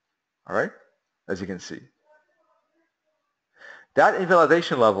possible, all right, as you can see. That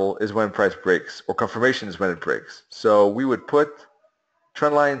invalidation level is when price breaks, or confirmation is when it breaks. So we would put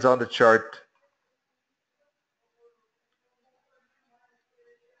trend lines on the chart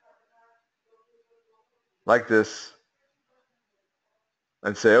like this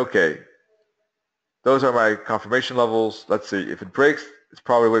and say, okay, those are my confirmation levels. Let's see, if it breaks, it's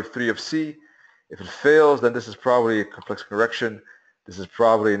probably wave 3 of C. If it fails, then this is probably a complex correction. This is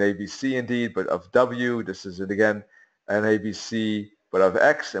probably an ABC indeed, but of W. This is, again, an ABC, but of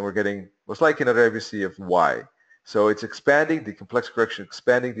X, and we're getting most likely another ABC of Y. So it's expanding, the complex correction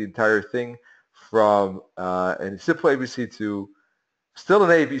expanding the entire thing from a simple ABC to still an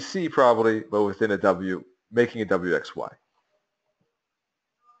ABC probably, but within a W, making a WXY.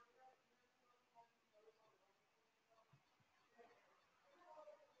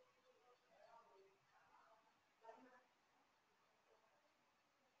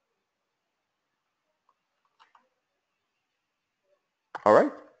 All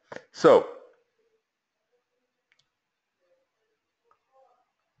right, so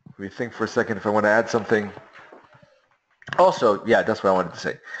we think for a second if I want to add something. Also, yeah, that's what I wanted to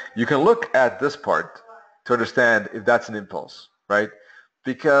say. You can look at this part to understand if that's an impulse, right?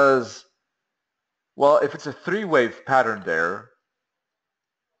 because, well, if it's a three-wave pattern there,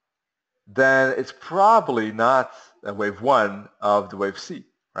 then it's probably not a wave 1 of the wave C,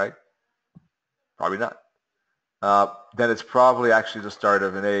 right? Probably not. Then it's probably actually the start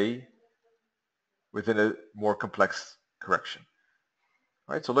of an A within a more complex correction.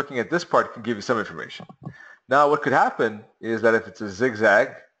 Right? So looking at this part can give you some information. Now what could happen is that if it's a zigzag,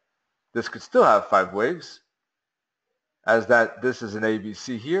 this could still have 5 waves, as that this is an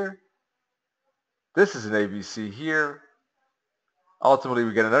ABC here, this is an ABC here, ultimately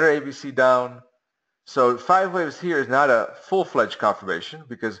we get another ABC down. So 5 waves here is not a full-fledged confirmation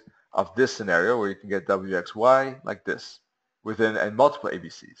because of this scenario where you can get WXY like this within and multiple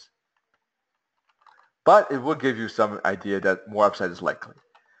ABCs. But it will give you some idea that more upside is likely.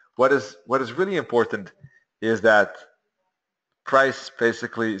 What is really important is that price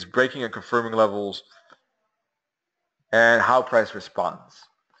basically is breaking and confirming levels and how price responds.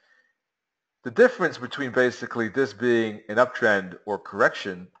 The difference between basically this being an uptrend or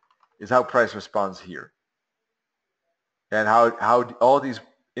correction is how price responds here and how all these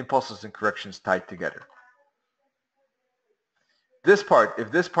impulses and corrections tie together. This part,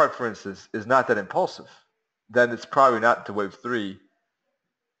 if this part, for instance, is not that impulsive, then it's probably not the wave 3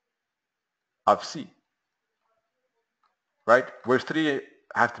 of C, right? Wave 3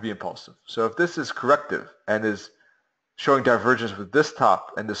 have to be impulsive. So if this is corrective and is showing divergence with this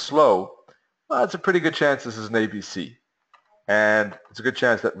top and this low, well, it's a pretty good chance this is an ABC. And it's a good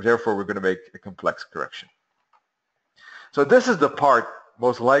chance that therefore we're going to make a complex correction. So this is the part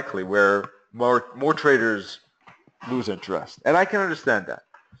most likely where more traders lose interest. And I can understand that.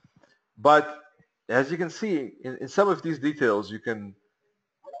 But as you can see, in some of these details, you can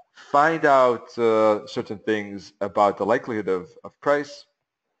find out certain things about the likelihood of price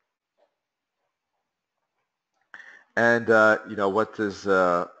and what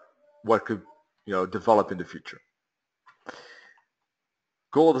could develop in the future.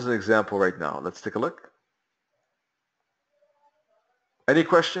 Gold is an example right now. Let's take a look. Any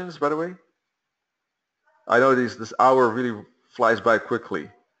questions, by the way? I know this hour really flies by quickly,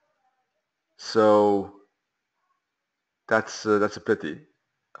 so that's a pity.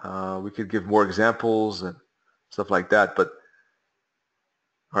 We could give more examples and stuff like that, but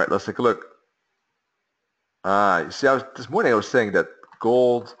all right, let's take a look. You see, this morning I was saying that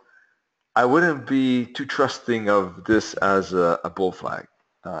gold, I wouldn't be too trusting of this as a bull flag.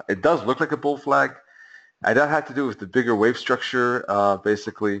 It does look like a bull flag. And that had to do with the bigger wave structure,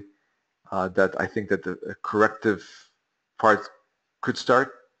 basically, that I think that the corrective part could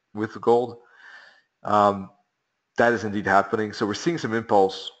start with the gold. That is indeed happening. So we're seeing some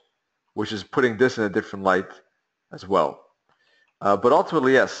impulse, which is putting this in a different light as well. But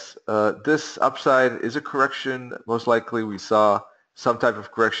ultimately, yes, this upside is a correction. Most likely we saw some type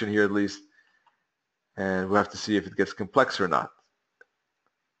of correction here at least. And we'll have to see if it gets complex or not.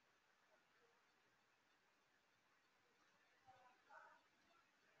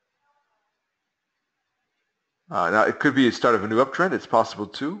 Now, it could be a start of a new uptrend. It's possible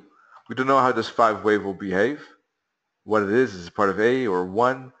too. We don't know how this 5 wave will behave. What it is part of A or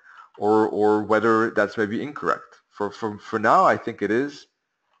 1, or whether that's maybe incorrect. For now, I think it is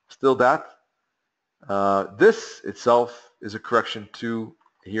still that. This itself is a correction too.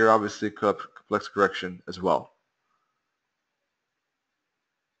 Here, obviously, complex correction as well.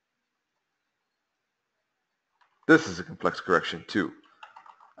 This is a complex correction too.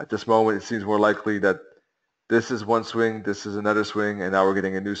 At this moment, it seems more likely that this is one swing, this is another swing, and now we're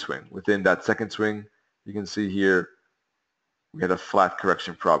getting a new swing. Within that second swing, you can see here, we had a flat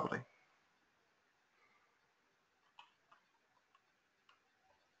correction probably.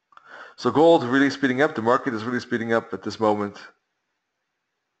 So gold really speeding up. The market is really speeding up at this moment.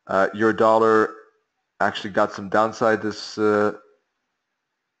 Euro dollar actually got some downside this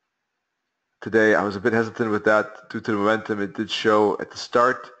today. I was a bit hesitant with that due to the momentum it did show at the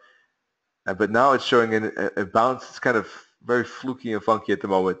start. But now it's showing a bounce. It's kind of very fluky and funky at the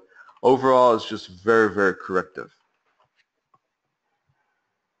moment. Overall, it's just very, very corrective.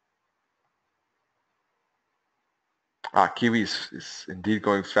 Kiwi is indeed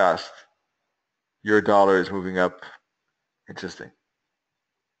going fast. Euro dollar is moving up. Interesting.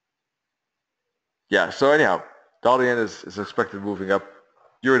 Yeah, so anyhow, dollar yen is expected moving up.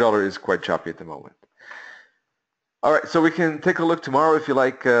 Euro dollar is quite choppy at the moment. All right, so we can take a look tomorrow if you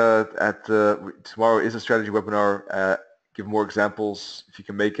like. Tomorrow is a strategy webinar. Give more examples if you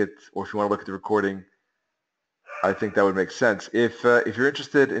can make it, or if you want to look at the recording. I think that would make sense. If you're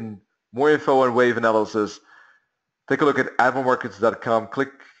interested in more info on wave analysis, take a look at admiralmarkets.com.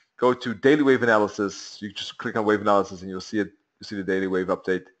 Go to daily wave analysis. You just click on wave analysis and you'll see it You'll see the daily wave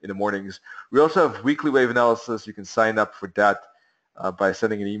update in the mornings. We also have weekly wave analysis. You can sign up for that by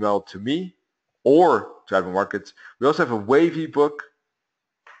sending an email to me or to Admiral Markets. We also have a wave ebook.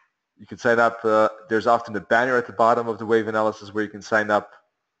 You can sign up. There's often a banner at the bottom of the wave analysis where you can sign up.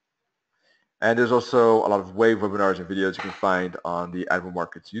 And there's also a lot of wave webinars and videos you can find on the Admiral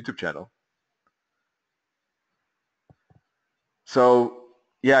Markets YouTube channel. So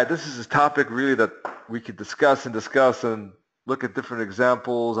yeah, this is a topic really that we could discuss and look at different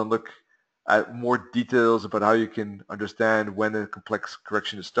examples and look at more details about how you can understand when a complex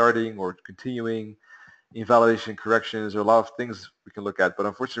correction is starting or continuing, invalidation corrections. There are a lot of things we can look at, but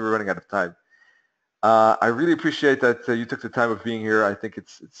unfortunately we're running out of time. I really appreciate that you took the time of being here. I think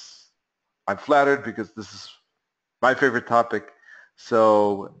I'm flattered because this is my favorite topic.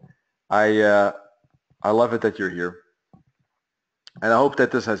 So I love it that you're here. And I hope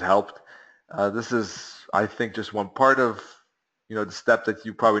that this has helped. This is, I think, just one part of, the step that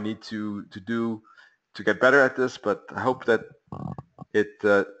you probably need to do to get better at this. But I hope that it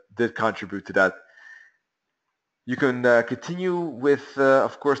did contribute to that. You can continue with,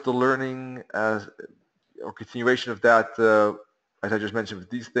 of course, the learning or continuation of that, as I just mentioned, with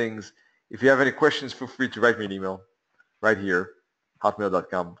these things. If you have any questions, feel free to write me an email right here,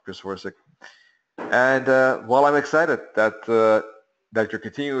 hotmail.com, Chris Forsick. And well, I'm excited that you're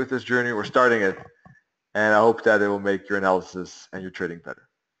continuing with this journey or starting it, and I hope that it will make your analysis and your trading better.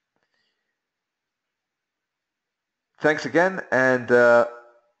 Thanks again, and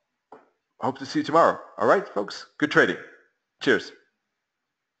hope to see you tomorrow. All right, folks? Good trading. Cheers.